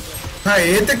 হ্যাঁ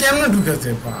এতে কেমনে ঢুকেছে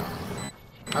পা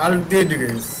আল দিয়ে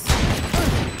ঢুকেছে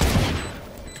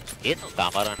এ তো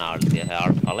কামারা না আল্ট দিয়ে হ্যাঁ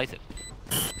আল্ট ফালাইছে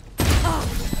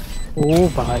ও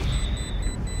ভাই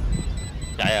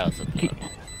যায় আছে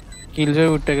কিলজয়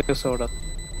উঠে গেছে ওটা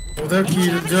ওদের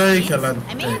কিলজয় খেলা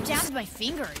I may have jammed my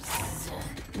fingers.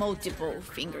 Multiple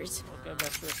fingers.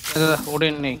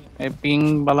 Odin নেই এই পিং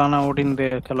বালানা ওডিন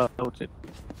দিয়ে খেলা উচিত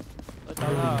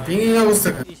পিং অবস্থা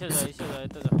ইসে যায়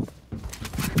এতে যা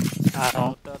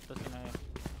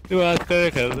তুই আজ করে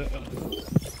খেল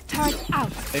Turn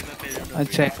out.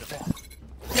 আচ্ছা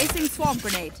Placing swarm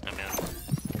grenade.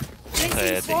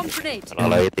 Placing swarm grenade.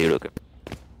 লালাই তেড়োকে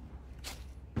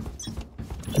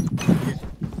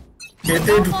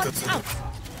কেটে ঢুকতেছে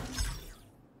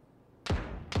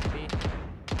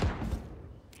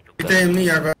এটা এমনি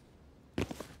আগা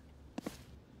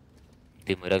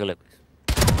তুই মরে গেলে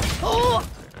Oh!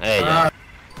 এই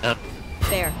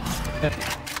There.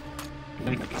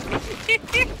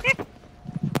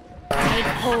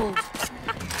 Take hold.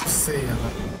 সেই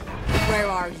Where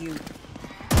are you?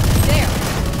 There.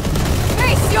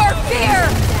 Face your fear.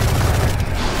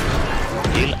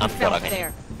 Hill আনতে Felt লাগে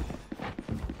there.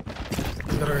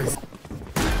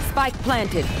 Spike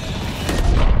planted.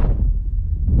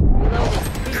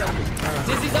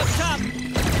 Dizzy's up top.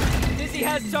 Dizzy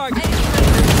has target.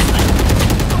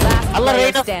 Last Allah player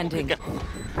Reina. standing.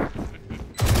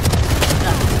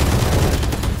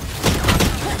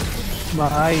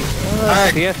 ভাই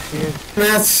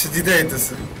ম্যাচ জিতে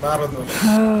যাইতেছে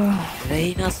 12-10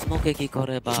 রেইনা স্মোকে কি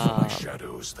করে বা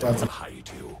Shadows that will hide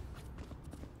you.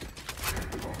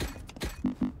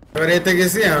 এবার এতে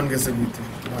গেছি এখন গেছে বিতে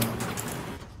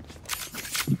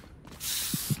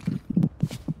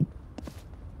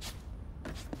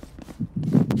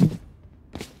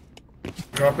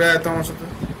ড্রপে আয় তো আমার সাথে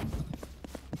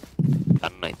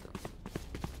কান নাই তো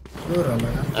দূর হলো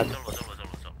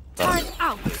চলো Turn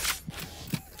out.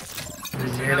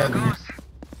 মেয়েরা দিয়ে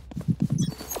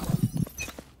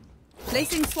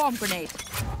Placing swarm grenade.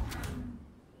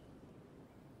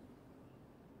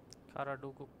 খারা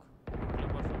ঢুকুক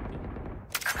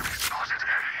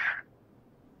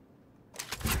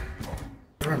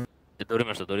দৌড়ে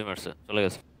মারছে চলে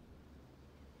গেছে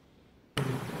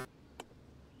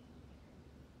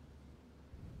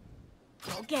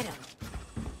Go get him.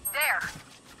 There.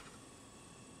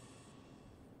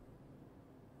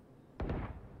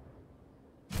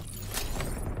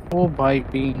 Oh, bhai,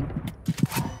 ping.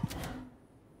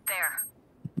 There.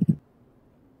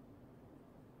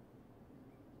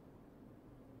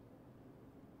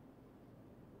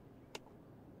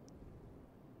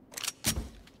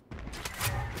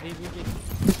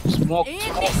 Smoke.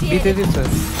 Initiated. Beat it, sir.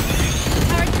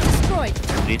 Turret destroyed.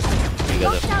 Please, together.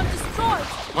 Lockdown destroyed.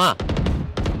 মা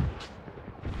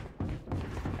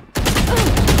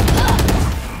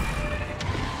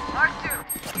Mark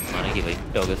 2. মানে কি ভাই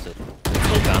ডগে স্যার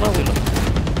গান ছিল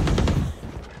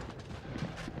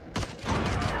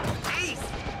Ace.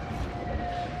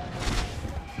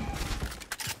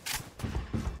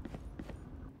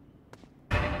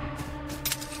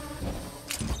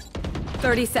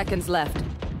 30 seconds left.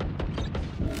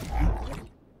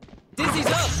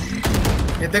 Dizzy's up.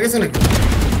 এতে গেছে নাকি?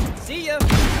 See ya.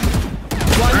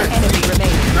 One enemy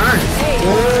remaining. Nice. Hey.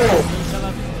 Oh.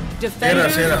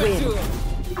 Defenders Shera. win.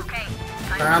 Okay.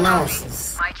 Thanos.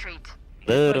 My treat.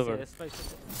 বরাবর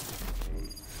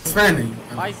Spani.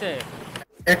 পাইছে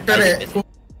একটারে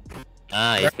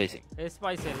হ্যাঁ স্পেসিং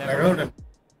পাইছে লাগাও না।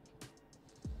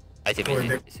 পাইছে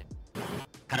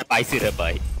আরে পাইছি রে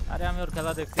ভাই আরে আমি ওর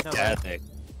খেলা দেখছি না হ্যাঁ দেখ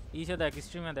ইসে দেখ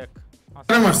স্ট্রিমে দেখ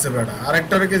আরে মারছে বেটা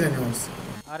আরেকটারে কে জানি মারছে।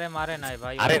 আরে মারে নাই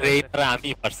ভাই আরে রেইনার আমি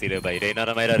পারছি রে ভাই রেইনার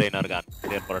মাইরা রেইনার গান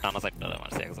এরপর টানা সেক্টরে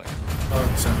মারছে এক জায়গায়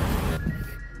আচ্ছা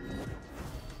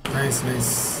নাইস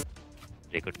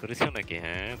রেকর্ড করেছো নাকি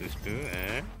হ্যাঁ দুষ্টু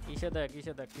হ্যাঁ ইসে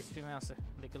দেখ স্ট্রিমে আছে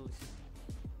দেখে লইছি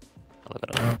ভালো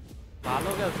করে ভালো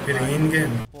গেছে গ্রিন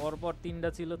গেম পরপর তিনটা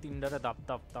ছিল তিনটারে দাপ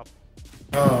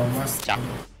ও মাস্ট চাপ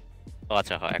ও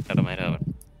আচ্ছা হয় একটা মাইরা আবার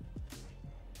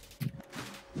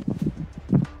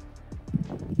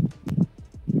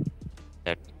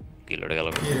কি লড়ে গেল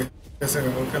कैसे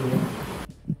करो कर लो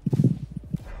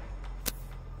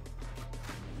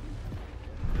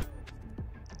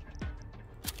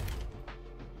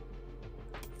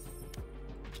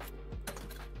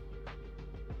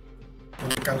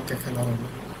कल के खेला होगा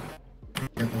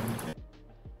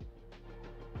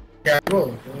क्या वो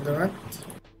इंटरनेट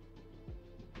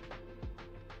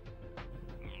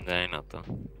জানি না তো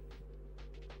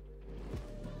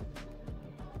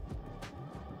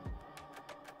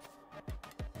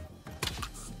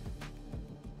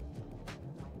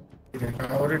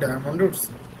और डायमंड उट्स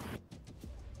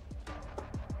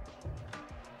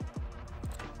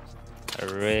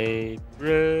रे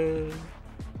रे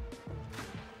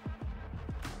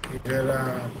इधर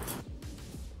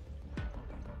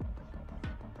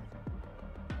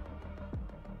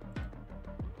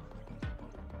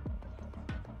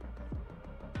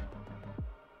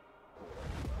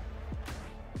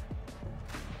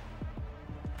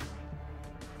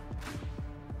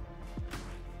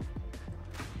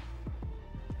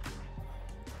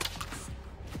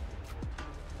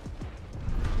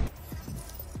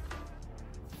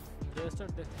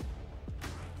রেস্টার্ট দে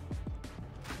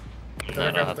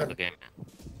না হাত তো গেম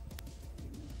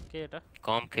কে এটা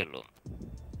কম খেলো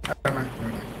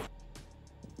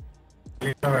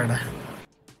लिखा बैठा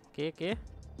কে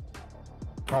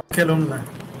खेलूं ना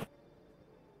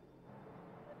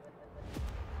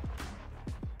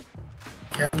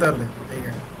क्या अंदर ले ठीक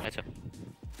है আচ্ছা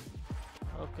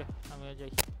ওকে আমি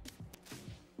যাই